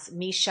anyone else,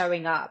 me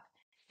showing up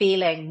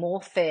feeling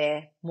more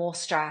fear, more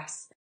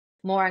stress,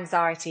 more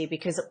anxiety,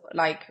 because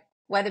like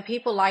whether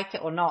people like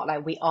it or not,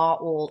 like we are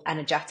all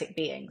energetic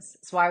beings.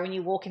 That's why when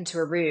you walk into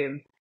a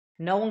room,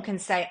 no one can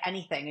say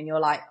anything and you're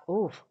like,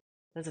 oh,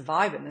 there's a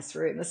vibe in this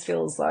room. This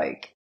feels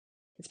like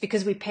it's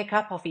because we pick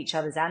up off each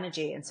other's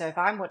energy. And so if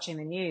I'm watching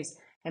the news,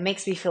 it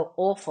makes me feel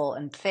awful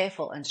and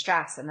fearful and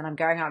stressed. And then I'm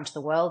going out into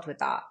the world with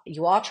that.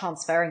 You are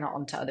transferring that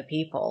onto other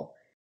people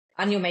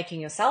and you're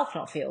making yourself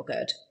not feel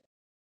good.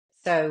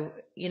 So,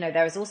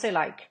 there is also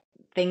like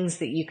things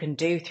that you can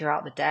do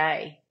throughout the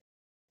day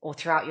or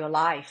throughout your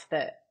life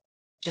that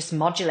just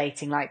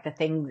modulating like the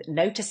thing,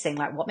 noticing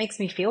like what makes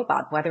me feel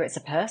bad, whether it's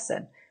a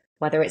person,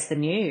 whether it's the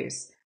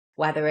news,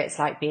 whether it's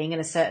like being in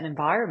a certain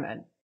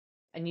environment.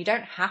 And you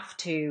don't have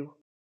to,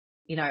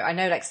 I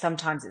know like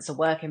sometimes it's a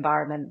work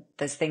environment,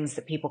 there's things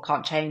that people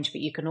can't change,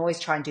 but you can always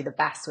try and do the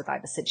best with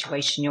like the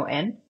situation you're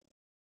in.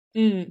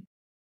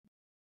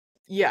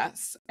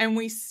 Yes. And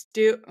we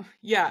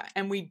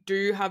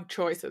do have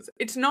choices.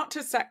 It's not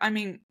to say, I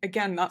mean,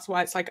 again, that's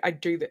why it's like I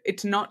do that.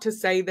 It's not to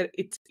say that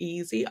it's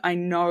easy. I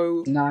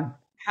know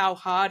how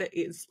hard it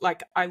is.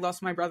 Like I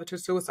lost my brother to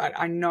suicide.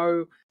 I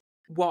know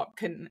what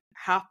can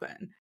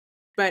happen.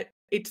 But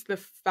it's the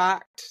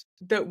fact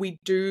that we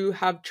do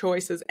have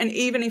choices. And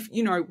even if,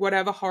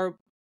 whatever horrible,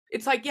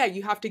 it's like, yeah,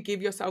 you have to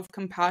give yourself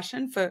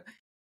compassion for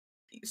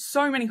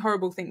so many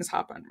horrible things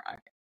happen, right?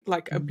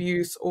 Like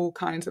abuse, all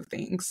kinds of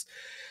things.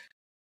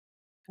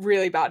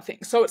 Really bad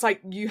things. So it's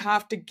like you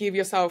have to give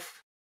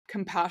yourself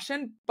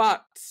compassion,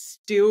 but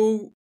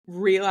still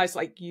realize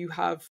like you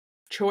have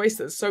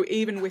choices. So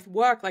even with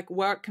work, like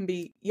work can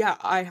be,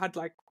 I had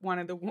like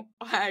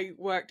I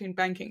worked in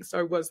banking,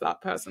 so was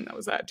that person that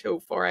was there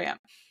till 4 a.m.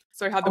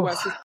 So I had the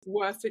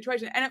worst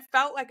situation, and it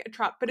felt like a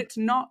trap. But it's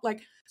not.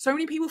 Like so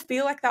many people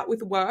feel like that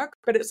with work,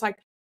 but it's like,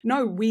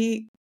 no,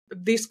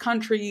 this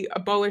country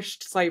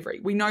abolished slavery.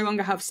 We no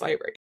longer have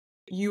slavery.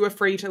 You are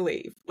free to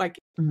leave. Like,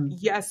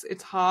 yes,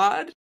 it's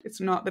hard. It's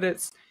not that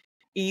it's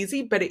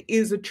easy, but it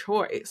is a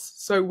choice.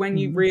 So when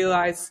you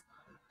realize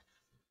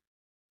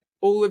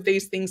all of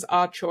these things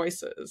are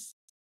choices,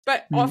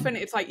 but often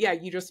it's like,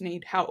 you just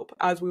need help,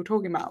 as we were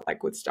talking about,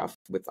 like with stuff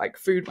with like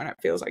food, when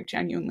it feels like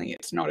genuinely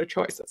it's not a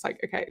choice. It's like,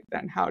 okay,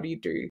 then how do you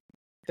do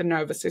the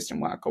nervous system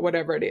work or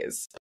whatever it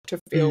is to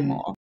feel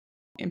more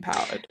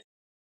empowered?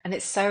 And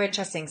it's so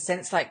interesting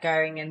since like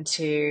going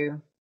into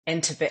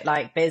bit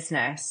like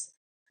business,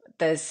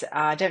 there's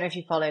I don't know if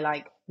you follow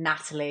like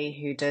Natalie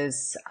who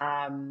does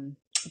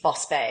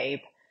Boss Babe,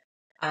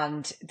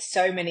 and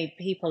so many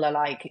people are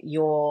like,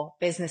 your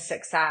business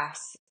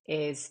success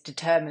is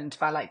determined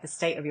by like the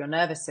state of your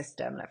nervous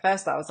system. And at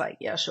first I was like,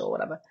 yeah, sure,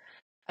 whatever.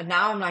 And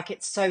now I'm like,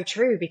 it's so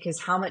true,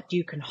 because how much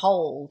you can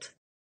hold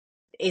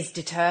is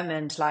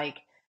determined like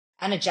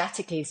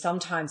energetically.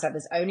 Sometimes like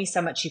there's only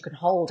so much you can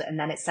hold, and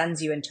then it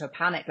sends you into a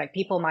panic. Like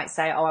people might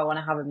say, oh, I want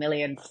to have 1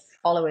 million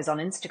followers on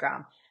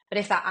Instagram. But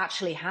if that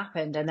actually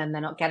happened and then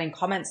they're not getting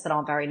comments that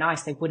aren't very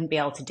nice, they wouldn't be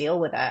able to deal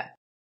with it.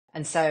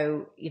 And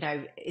so,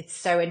 it's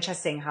so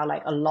interesting how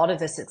like a lot of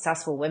the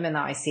successful women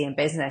that I see in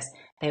business,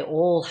 they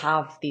all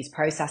have these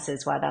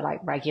processes where they're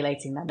like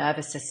regulating their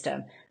nervous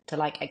system to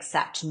like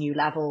accept new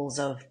levels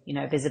of,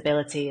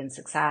 visibility and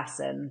success.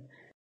 And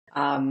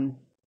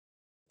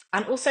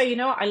also,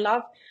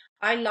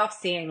 I love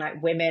seeing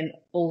like women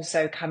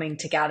also coming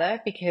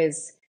together,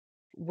 because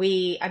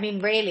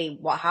really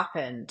what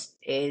happened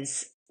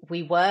is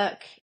we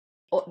work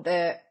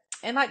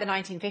in like the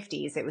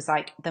 1950s, it was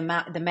like the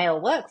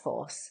male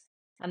workforce,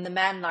 and the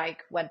men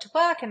like went to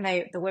work, and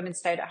the women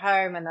stayed at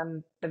home, and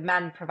then the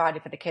men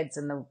provided for the kids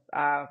and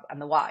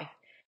the wife,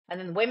 and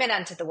then the women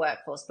entered the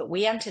workforce, but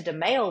we entered a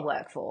male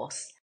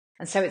workforce,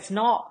 and so it's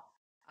not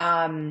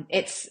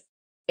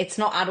it's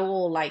not at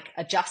all like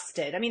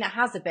adjusted. I mean, it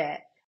has a bit,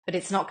 but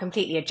it's not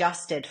completely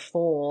adjusted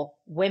for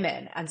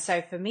women. And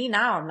so for me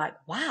now, I'm like,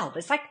 wow,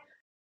 there's like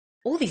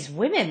all these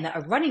women that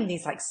are running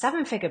these like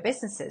 7-figure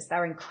businesses.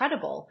 They're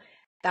incredible.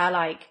 They're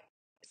like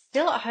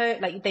still at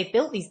home. Like they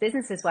built these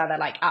businesses where they're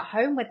like at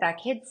home with their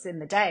kids in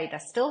the day. They're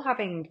still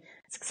having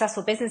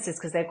successful businesses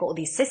because they've got all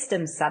these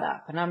systems set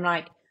up. And I'm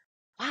like,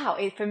 wow,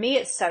 for me,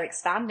 it's so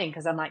expanding,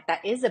 because I'm like,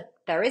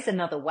 there is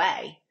another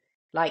way.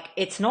 Like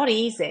it's not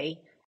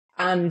easy.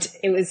 And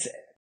it was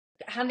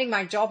handing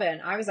my job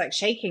in. I was like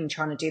shaking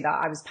trying to do that.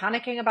 I was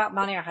panicking about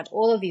money. I had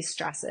all of these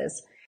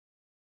stresses.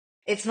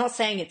 It's not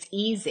saying it's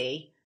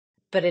easy,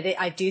 but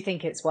I do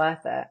think it's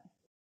worth it.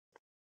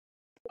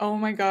 Oh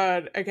my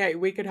God. Okay,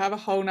 we could have a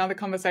whole nother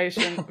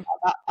conversation about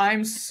that.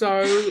 I'm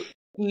so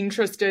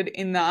interested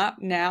in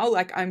that now.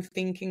 Like I'm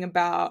thinking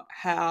about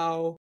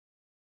how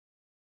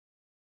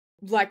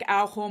like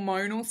our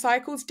hormonal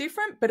cycle's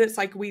different, but it's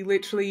like we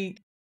literally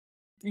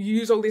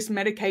use all this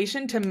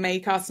medication to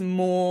make us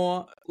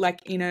more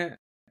like in a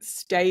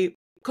state,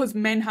 because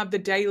men have the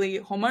daily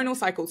hormonal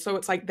cycle, so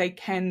it's like they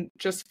can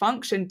just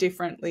function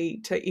differently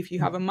to if you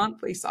have a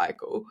monthly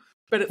cycle.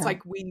 But it's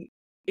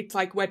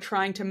like we're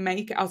trying to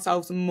make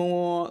ourselves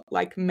more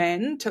like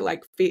men to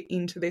like fit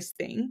into this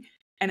thing,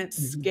 and it's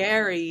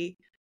scary.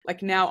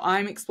 Like now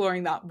I'm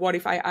exploring that. What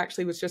if I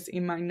actually was just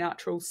in my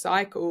natural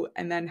cycle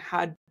and then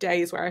had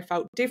days where I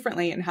felt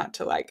differently and had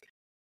to like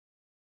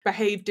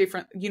behave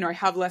different, you know,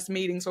 have less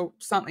meetings or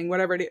something,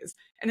 whatever it is.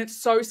 And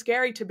it's so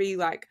scary to be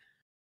like,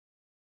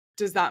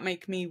 does that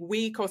make me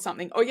weak or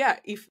something? Oh yeah,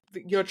 if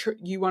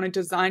you want to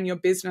design your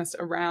business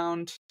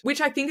around, which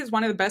I think is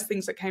one of the best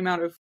things that came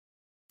out of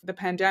the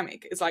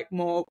pandemic, is like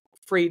more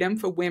freedom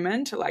for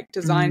women to like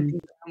design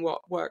things around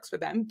what works for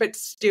them, but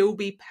still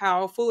be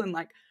powerful and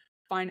like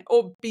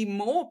or be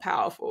more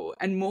powerful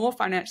and more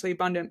financially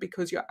abundant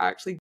because you're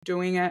actually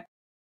doing it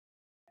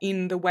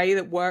in the way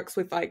that works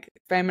with like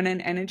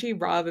feminine energy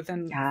rather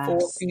than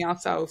forcing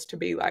ourselves to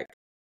be like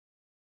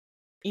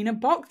in a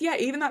box. Yeah,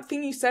 even that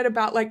thing you said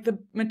about like the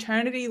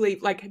maternity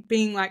leave, like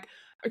being like,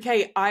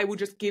 okay, I will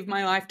just give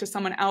my life to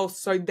someone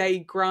else so they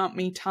grant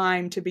me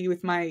time to be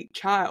with my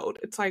child.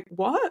 It's like,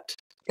 what?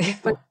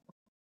 Like,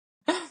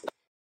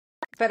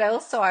 but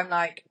also I'm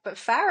like, but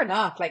fair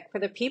enough. Like for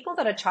the people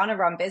that are trying to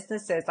run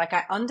businesses, like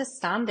I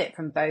understand it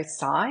from both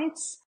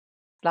sides.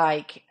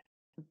 Like,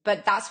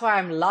 but that's why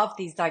I love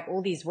these, like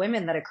all these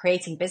women that are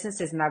creating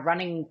businesses and they're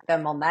running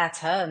them on their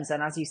terms.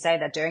 And as you say,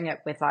 they're doing it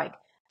with like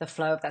the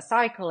flow of their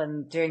cycle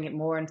and doing it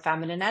more in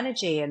feminine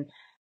energy and,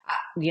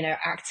 you know,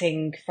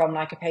 acting from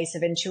like a place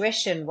of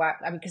intuition where,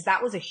 I mean, because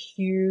that was a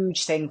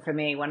huge thing for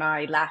me when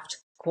I left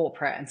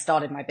corporate and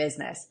started my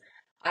business.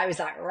 I was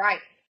like,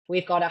 right,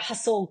 we've got to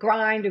hustle,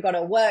 grind. We've got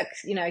to work,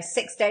 you know,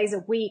 6 days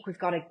a week. We've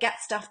got to get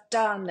stuff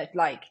done. That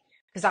like,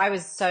 because I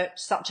was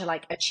such a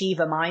like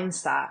achiever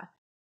mindset.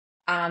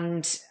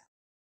 And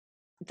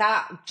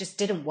that just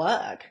didn't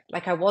work.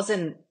 Like it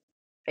wasn't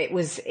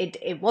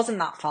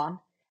that fun.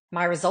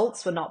 My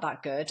results were not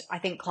that good. I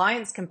think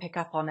clients can pick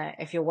up on it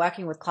if you're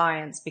working with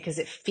clients because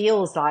it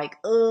feels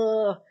like,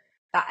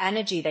 that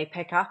energy they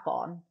pick up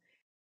on.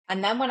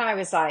 And then when I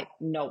was like,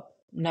 nope,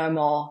 no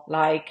more.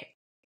 Like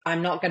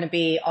I'm not going to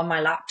be on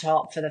my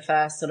laptop for the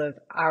first sort of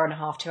hour and a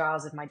half, 2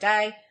 hours of my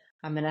day.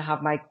 I'm going to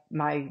have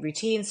my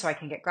routine so I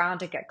can get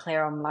grounded, get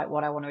clear on like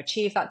what I want to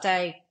achieve that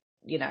day.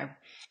 You know,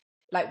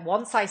 like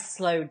once I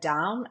slowed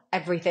down,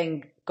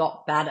 everything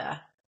got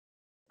better.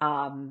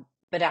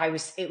 But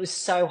it was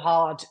so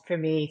hard for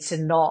me to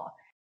not,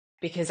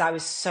 because I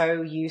was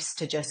so used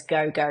to just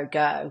go, go,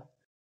 go.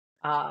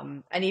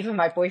 And even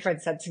my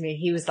boyfriend said to me,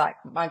 he was like,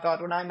 my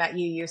God, when I met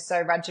you, you were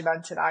so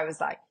regimented. I was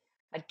like,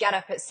 I'd get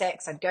up at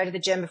 6, I'd go to the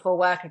gym before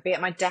work, I'd be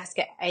at my desk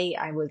at 8.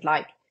 I would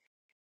like,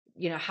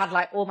 you know, had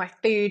like all my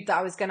food that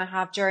I was going to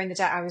have during the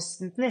day. I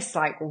was this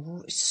like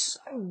so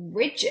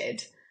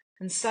rigid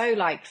and so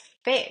like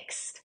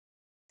fixed.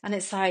 And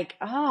it's like,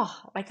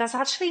 like that's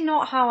actually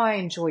not how I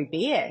enjoy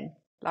being.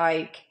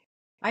 Like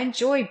I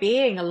enjoy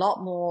being a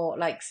lot more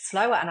like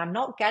slower, and I'm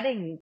not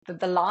getting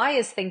the lie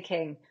is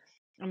thinking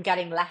I'm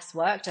getting less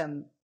work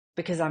done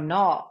because I'm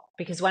not,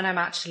 because when I'm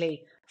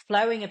actually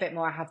flowing a bit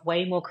more, I have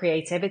way more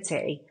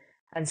creativity.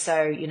 And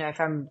so, you know, if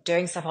I'm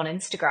doing stuff on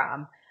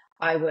Instagram,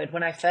 I would,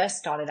 when I first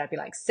started, I'd be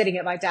like sitting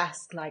at my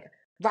desk, like,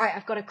 right,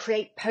 I've got to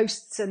create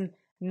posts, and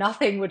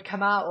nothing would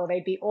come out, or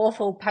they'd be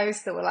awful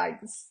posts that were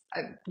like,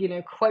 you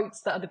know,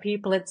 quotes that other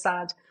people had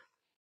said.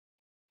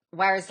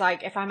 Whereas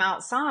like if I'm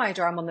outside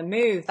or I'm on the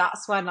move,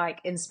 that's when like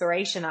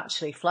inspiration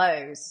actually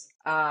flows,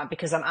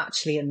 because I'm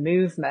actually in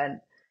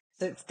movement.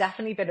 So it's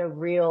definitely been a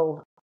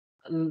real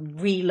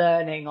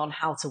relearning on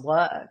how to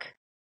work.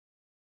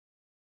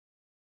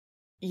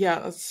 Yeah,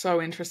 that's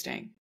so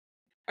interesting.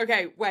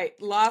 Okay,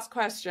 wait, last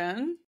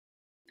question.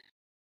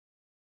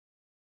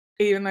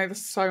 Even though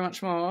there's so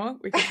much more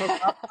we could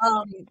talk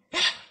about.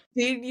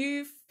 Did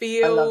you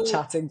feel... I love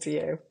chatting to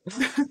you.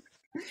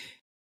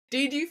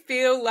 Did you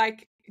feel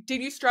like,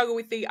 did you struggle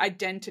with the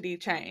identity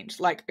change?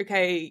 Like,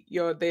 okay,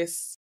 you're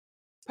this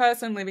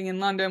person living in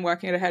London,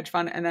 working at a hedge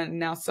fund, and then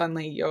now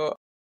suddenly you're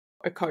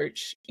a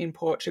coach in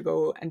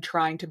Portugal and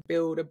trying to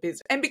build a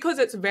business. And because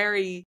it's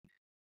very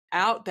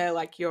out there,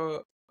 like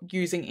you're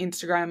using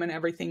Instagram and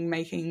everything,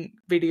 making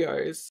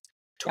videos,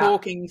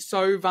 talking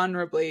so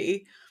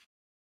vulnerably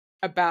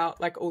about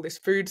like all this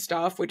food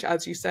stuff, which,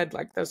 as you said,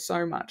 like there's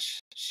so much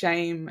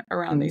shame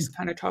around these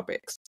kind of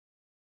topics.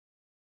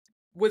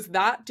 Was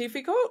that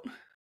difficult?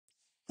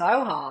 So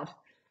hard.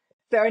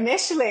 So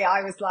initially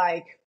I was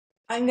like,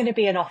 I'm going to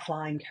be an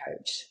offline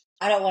coach.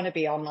 I don't want to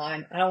be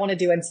online. I don't want to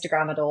do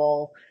Instagram at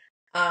all.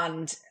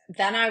 And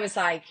then I was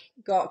like,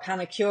 got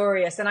kind of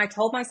curious. And I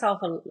told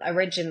myself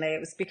originally it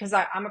was because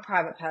I'm a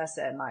private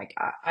person. Like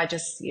I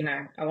just, you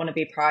know, I want to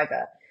be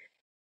private.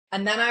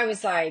 And then I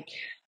was like,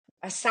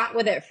 I sat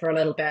with it for a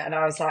little bit and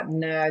I was like,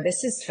 no,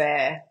 this is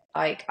fair.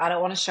 Like, I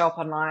don't want to show up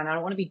online. I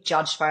don't want to be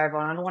judged by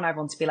everyone. I don't want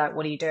everyone to be like,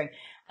 what are you doing?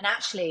 And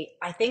actually,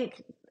 I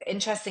think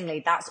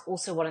interestingly, that's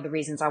also one of the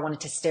reasons I wanted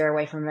to steer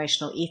away from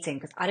emotional eating,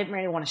 because I didn't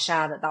really want to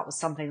share that that was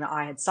something that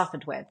I had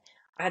suffered with.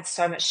 I had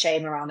so much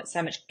shame around it,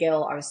 so much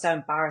guilt. I was so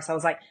embarrassed. I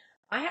was like,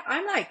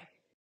 I'm like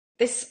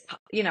this,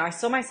 I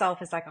saw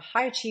myself as like a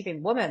high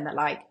achieving woman that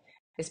like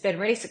has been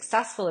really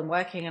successful in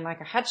working in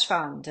like a hedge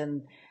fund.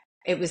 And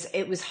it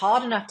was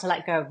hard enough to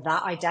let go of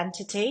that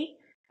identity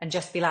and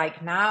just be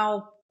like,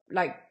 now,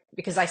 like,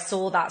 because I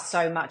saw that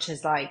so much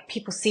as like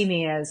people see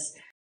me as,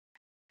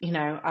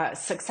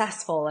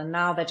 successful, and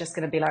now they're just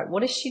going to be like,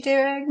 what is she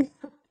doing?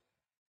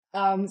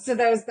 So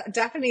there was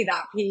definitely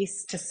that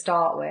piece to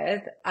start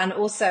with. And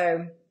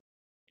also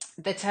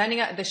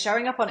the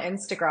showing up on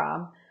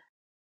Instagram,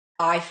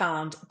 I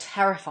found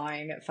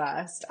terrifying at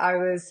first.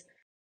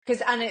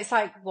 And it's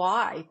like,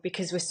 why?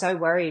 Because we're so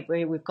worried.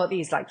 We've got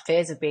these like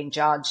fears of being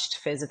judged,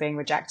 fears of being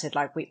rejected.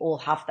 Like we all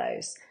have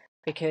those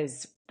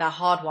because they're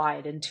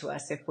hardwired into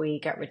us. If we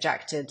get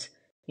rejected,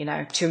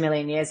 2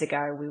 million years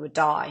ago, we would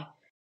die.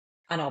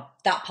 And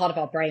that part of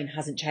our brain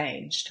hasn't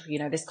changed.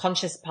 This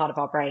conscious part of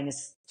our brain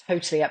is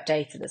totally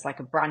updated. It's like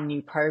a brand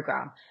new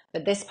program,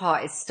 but this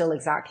part is still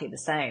exactly the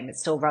same. It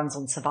still runs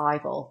on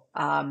survival.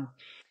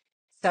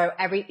 So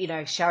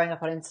showing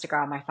up on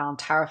Instagram, I found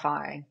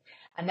terrifying.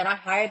 And then I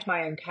hired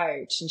my own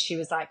coach, and she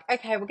was like,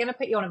 okay, we're going to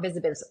put you on a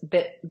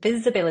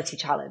visibility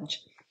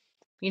challenge.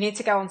 You need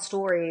to go on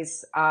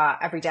stories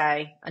every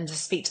day and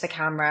just speak to the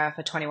camera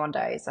for 21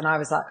 days. And I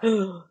was like,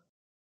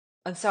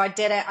 and so I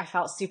did it. I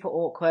felt super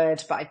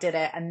awkward, but I did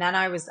it. And then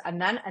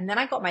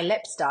I got my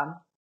lips done,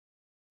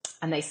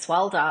 and they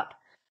swelled up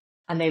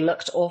and they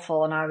looked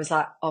awful. And I was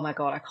like, oh my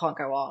God, I can't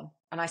go on.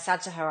 And I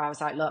said to her, I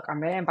was like, look,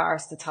 I'm really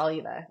embarrassed to tell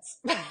you this.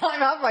 I've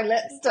had my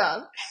lips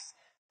done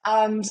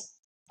and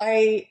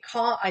I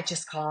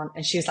just can't.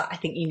 And she was like, I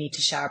think you need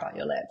to share about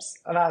your lips.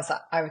 And I was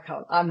like, I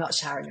can't, I'm not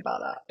sharing about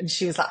that. And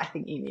she was like, I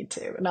think you need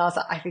to. And I was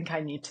like, I think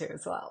I need to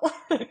as well.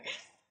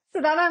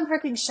 So then I'm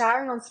freaking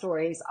sharing on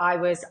stories.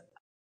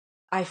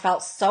 I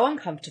felt so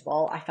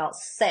uncomfortable. I felt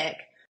sick.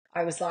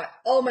 I was like,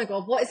 oh my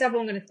God, what is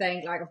everyone going to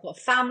think? Like, I've got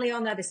a family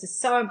on there. This is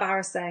so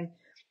embarrassing.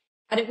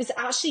 And it was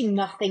actually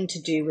nothing to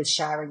do with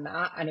sharing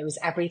that. And it was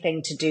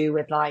everything to do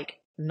with like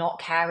not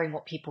caring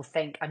what people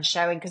think and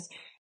showing.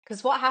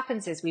 Because what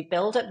happens is we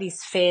build up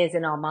these fears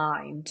in our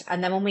mind.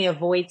 And then when we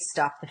avoid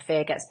stuff, the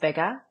fear gets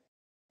bigger.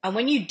 And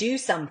when you do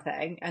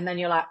something and then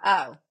you're like,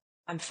 oh,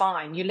 I'm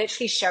fine. You're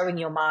literally showing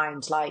your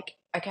mind like,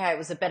 okay, it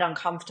was a bit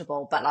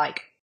uncomfortable, but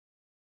like,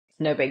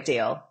 no big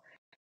deal.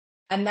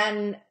 And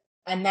then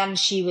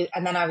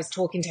I was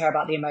talking to her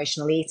about the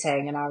emotional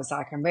eating, and I was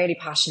like, I'm really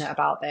passionate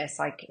about this.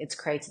 Like, it's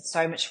created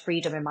so much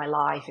freedom in my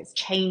life. It's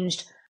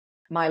changed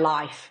my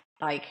life,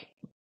 like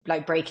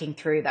breaking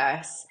through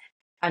this.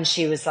 And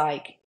she was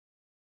like,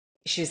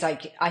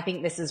 I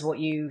think this is what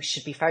you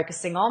should be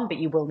focusing on, but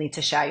you will need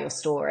to share your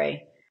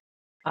story.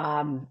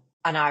 And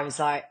I was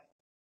like,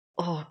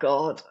 oh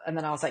God. And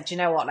then I was like, do you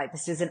know what? Like,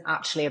 this isn't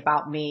actually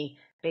about me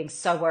being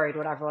so worried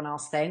what everyone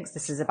else thinks.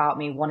 This is about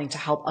me wanting to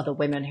help other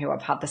women who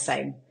have had the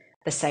same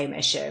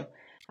issue.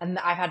 And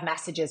I've had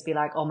messages be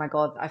like, oh my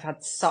God, I've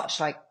had such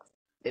like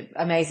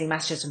amazing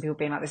messages from people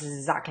being like, this is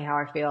exactly how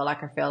I feel.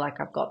 Like, I feel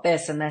like I've got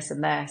this and this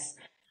and this.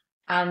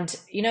 And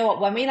you know what,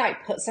 when we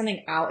like put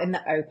something out in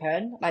the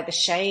open, like the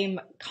shame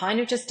kind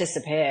of just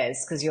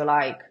disappears, because you're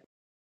like,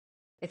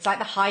 it's like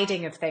the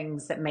hiding of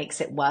things that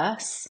makes it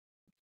worse.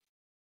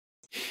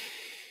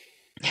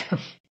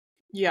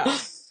 Yeah.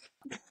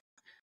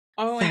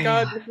 Oh my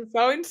God, this is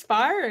so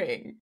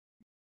inspiring.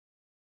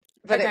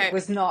 But okay. It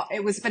was not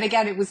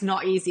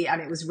easy,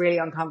 and it was really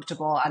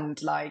uncomfortable.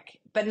 And like,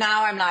 but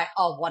now I'm like,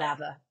 oh,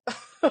 whatever.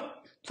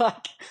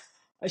 Like,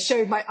 I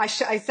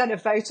sent a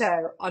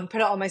photo and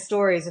put it on my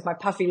stories with my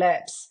puffy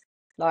lips,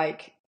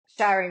 like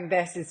sharing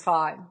this is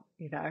fine.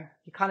 You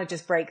kind of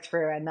just break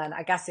through. And then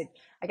I guess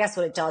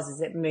what it does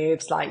is it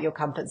moves like your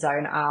comfort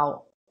zone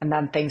out, and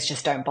then things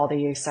just don't bother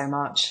you so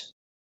much.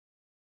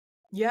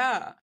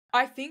 Yeah.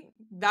 I think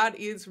that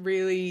is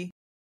really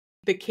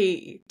the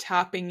key,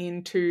 tapping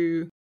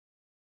into,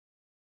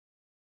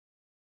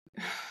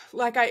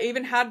 like, I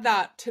even had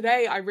that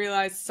today. I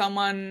realized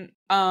someone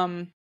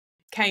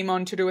came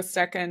on to do a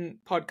second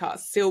podcast,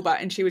 Silver,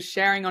 and she was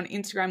sharing on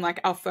Instagram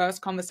like our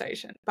first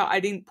conversation, but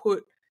I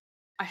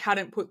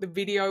hadn't put the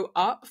video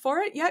up for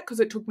it yet because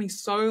it took me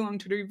so long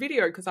to do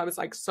video, because I was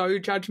like so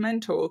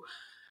judgmental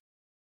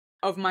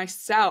of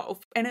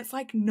myself. And it's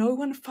like, no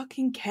one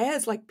fucking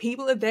cares. Like,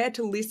 people are there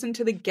to listen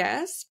to the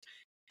guest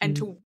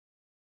and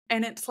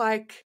and it's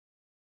like,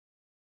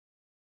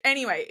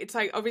 anyway, it's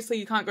like, obviously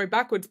you can't go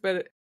backwards,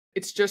 but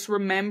it's just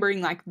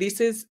remembering like,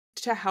 this is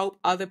to help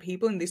other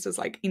people, and this is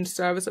like in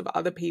service of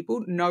other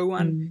people. No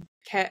one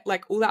care.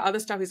 Like, all that other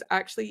stuff is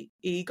actually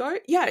ego.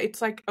 Yeah,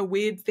 it's like a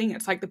weird thing.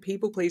 It's like the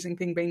people pleasing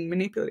thing being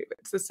manipulative.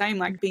 It's the same.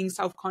 Like, being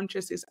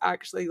self-conscious is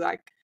actually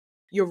like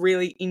you're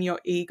really in your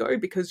ego,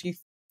 because you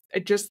are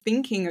just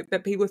thinking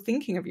that people are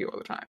thinking of you all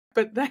the time,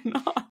 but they're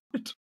not.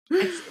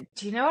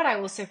 Do you know what I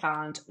also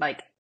found?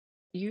 Like,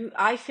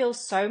 I feel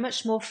so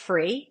much more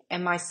free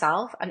in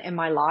myself and in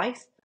my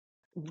life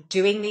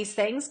doing these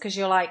things, because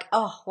you're like,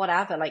 oh,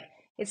 whatever. Like,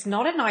 it's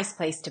not a nice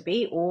place to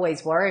be,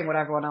 always worrying what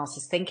everyone else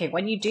is thinking.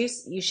 When you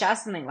share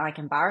something like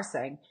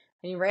embarrassing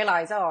and you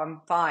realize, oh,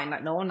 I'm fine,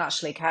 like no one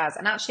actually cares.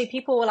 And actually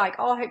people were like,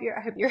 oh, I hope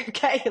you're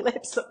okay. Your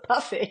lips look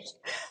puffy.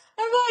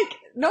 I'm like,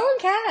 no one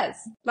cares.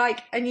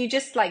 Like, and you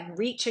just like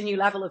reach a new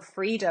level of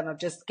freedom of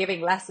just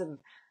giving less of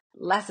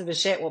a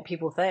shit what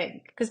people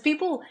think. Because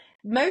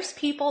most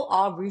people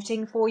are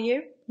rooting for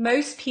you.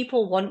 Most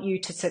people want you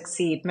to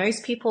succeed.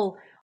 Most people,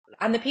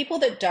 and the people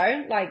that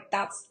don't, like,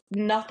 that's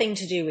nothing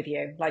to do with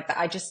you. Like,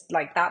 I just,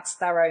 like, that's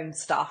their own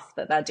stuff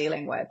that they're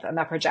dealing with and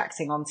they're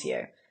projecting onto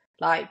you.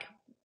 Like,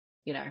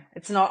 you know,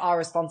 it's not our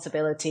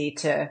responsibility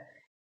to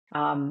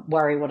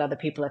worry what other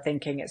people are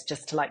thinking. It's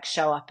just to like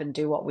show up and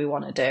do what we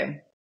want to do.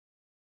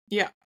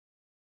 Yeah.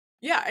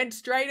 Yeah. And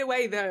straight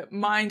away, the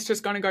mind's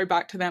just going to go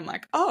back to them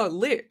like, oh,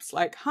 lips,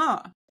 like,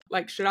 huh,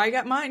 like, should I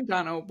get mine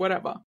done or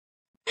whatever?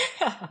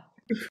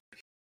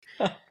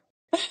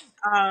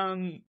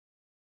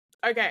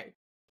 Okay.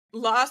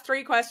 Last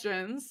 3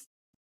 questions.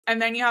 And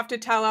then you have to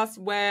tell us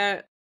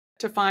where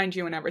to find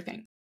you and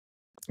everything.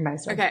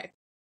 Amazing. Okay.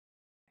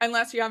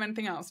 Unless you have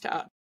anything else to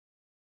add.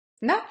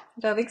 No, I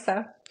don't think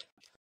so.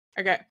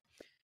 Okay.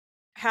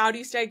 How do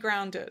you stay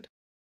grounded?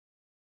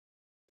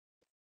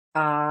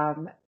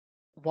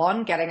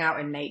 One, getting out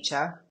in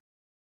nature.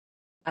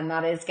 And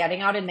that is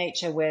getting out in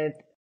nature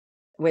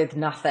with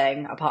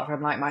nothing apart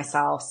from like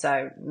myself.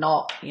 So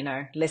not, you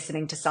know,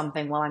 listening to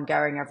something while I'm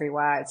going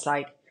everywhere. It's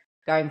like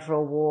going for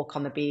a walk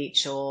on the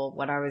beach, or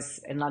when I was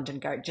in London,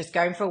 just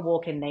going for a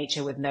walk in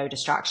nature with no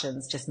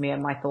distractions, just me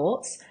and my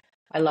thoughts.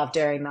 I love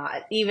doing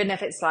that. Even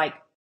if it's like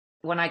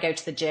when I go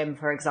to the gym,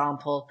 for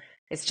example,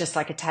 it's just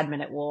like a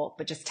 10-minute walk,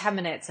 but just 10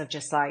 minutes of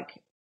just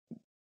like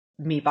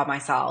me by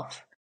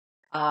myself.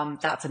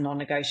 That's a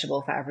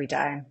non-negotiable for every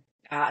day.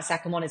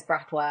 Second one is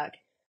breath work.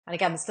 And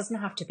again, this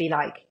doesn't have to be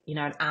like, you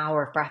know, an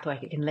hour of breath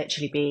work. It can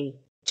literally be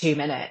 2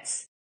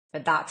 minutes.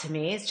 But that to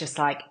me is just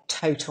like a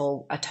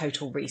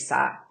total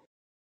reset.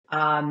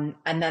 And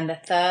then the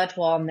third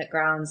one that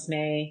grounds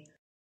me,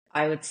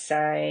 I would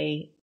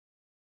say,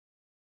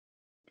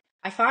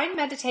 I find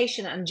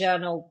meditation and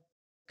journal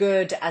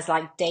good as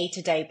like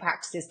day-to-day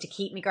practices to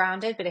keep me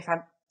grounded. But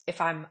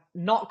if I'm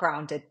not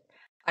grounded,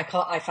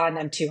 I find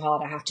them too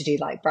hard. I have to do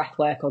like breath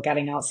work or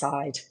getting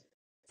outside.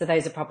 So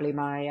those are probably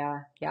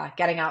my,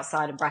 getting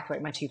outside and breath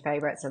work, my 2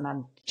 favorites, and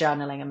then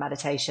journaling and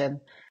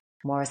meditation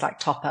more as like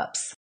top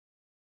ups.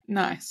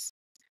 Nice.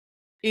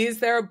 Is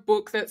there a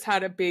book that's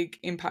had a big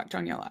impact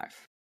on your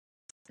life?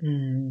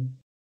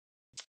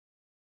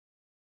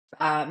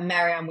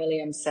 Marianne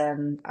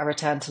Williamson, A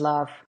Return to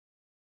Love.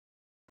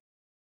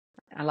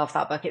 I love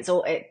that book. It's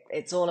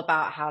all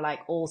about how like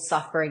all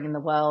suffering in the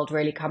world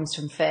really comes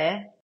from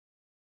fear.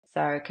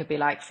 So it could be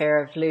like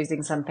fear of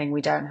losing something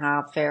we don't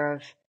have, fear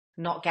of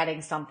not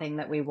getting something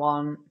that we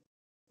want.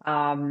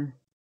 And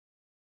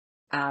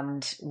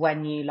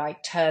when you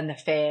like turn the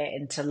fear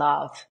into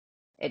love,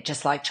 it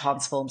just like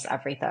transforms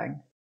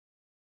everything.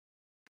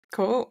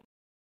 Cool.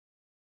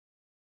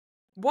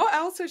 What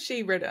else has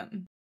she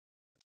written?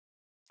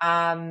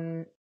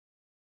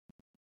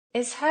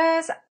 Is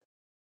hers,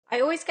 I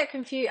always get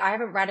confused. I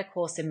haven't read A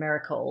Course in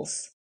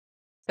Miracles,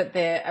 but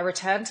A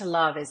Return to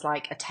Love is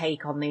like a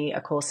take on the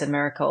A Course in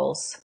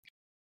Miracles.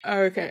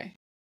 Okay.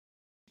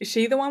 Is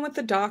she the one with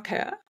the dark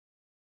hair?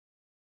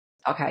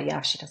 Okay,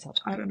 yeah, she does have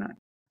dark hair. I don't know.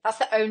 That's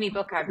the only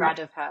book I've read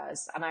of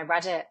hers, and I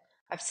read it,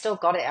 I've still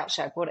got it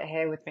actually, I brought it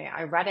here with me.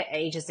 I read it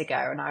ages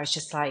ago, and I was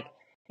just like,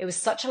 it was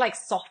such a like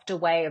softer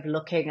way of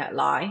looking at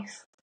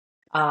life.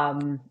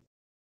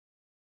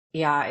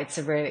 It's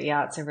a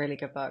really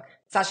good book.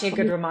 It's actually a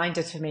good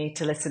reminder for me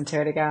to listen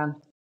to it again.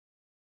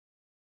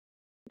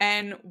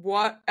 And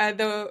what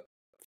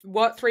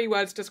 3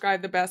 words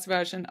describe the best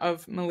version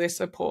of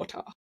Melissa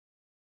Porter?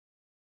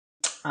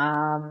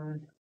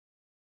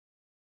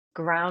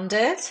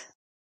 Grounded,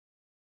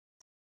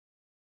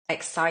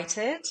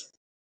 excited,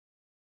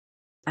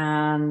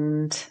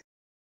 and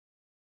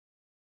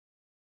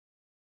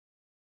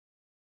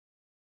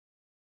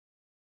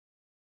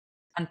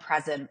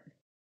present.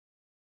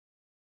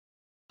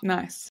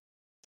 Nice.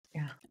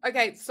 Yeah.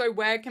 Okay, so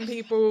where can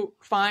people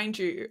find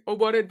you, or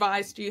what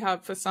advice do you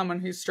have for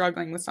someone who's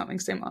struggling with something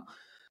similar?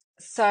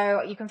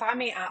 So you can find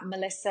me at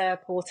Melissa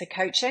Porter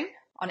Coaching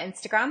on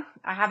Instagram.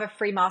 I have a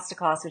free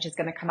masterclass which is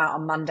going to come out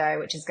on Monday,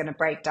 which is going to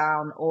break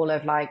down all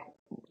of like,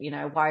 you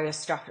know, why you're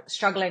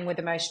struggling with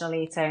emotional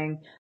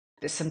eating.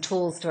 There's some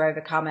tools to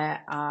overcome it.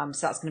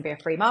 So that's going to be a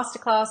free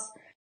masterclass.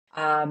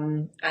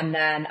 And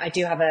then I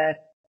do have a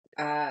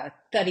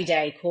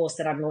 30-day course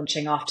that I'm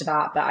launching after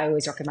that, but I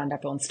always recommend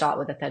everyone start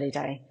with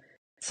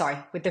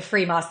with the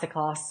free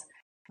masterclass,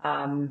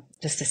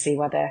 just to see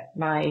whether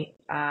my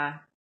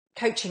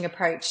coaching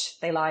approach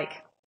they like.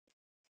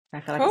 I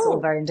feel like it's all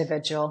very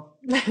individual.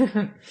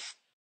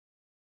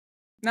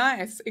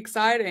 Nice,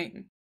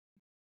 exciting.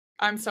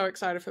 I'm so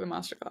excited for the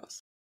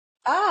masterclass.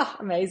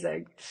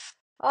 Amazing.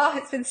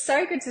 It's been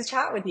so good to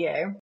chat with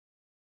you.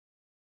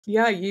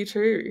 Yeah, you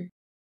too.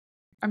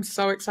 I'm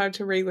so excited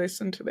to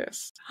re-listen to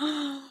this.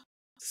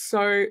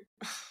 So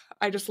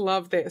I just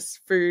love this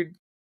food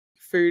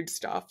food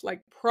stuff,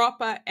 like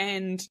proper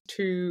end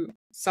to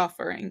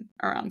suffering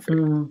around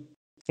food.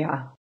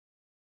 Yeah.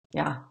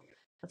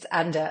 Let's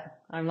end it.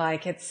 I'm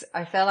like,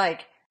 I feel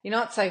like,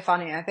 it's so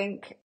funny. I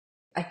think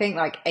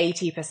like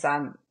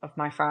 80% of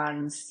my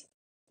friends,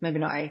 maybe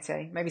not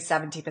 80, maybe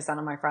 70%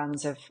 of my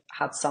friends have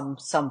had some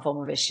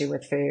form of issue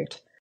with food.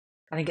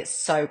 I think it's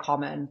so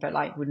common, but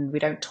like we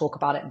don't talk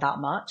about it that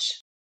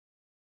much.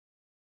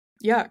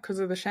 Yeah, because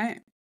of the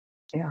shame.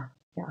 Yeah,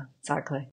 exactly.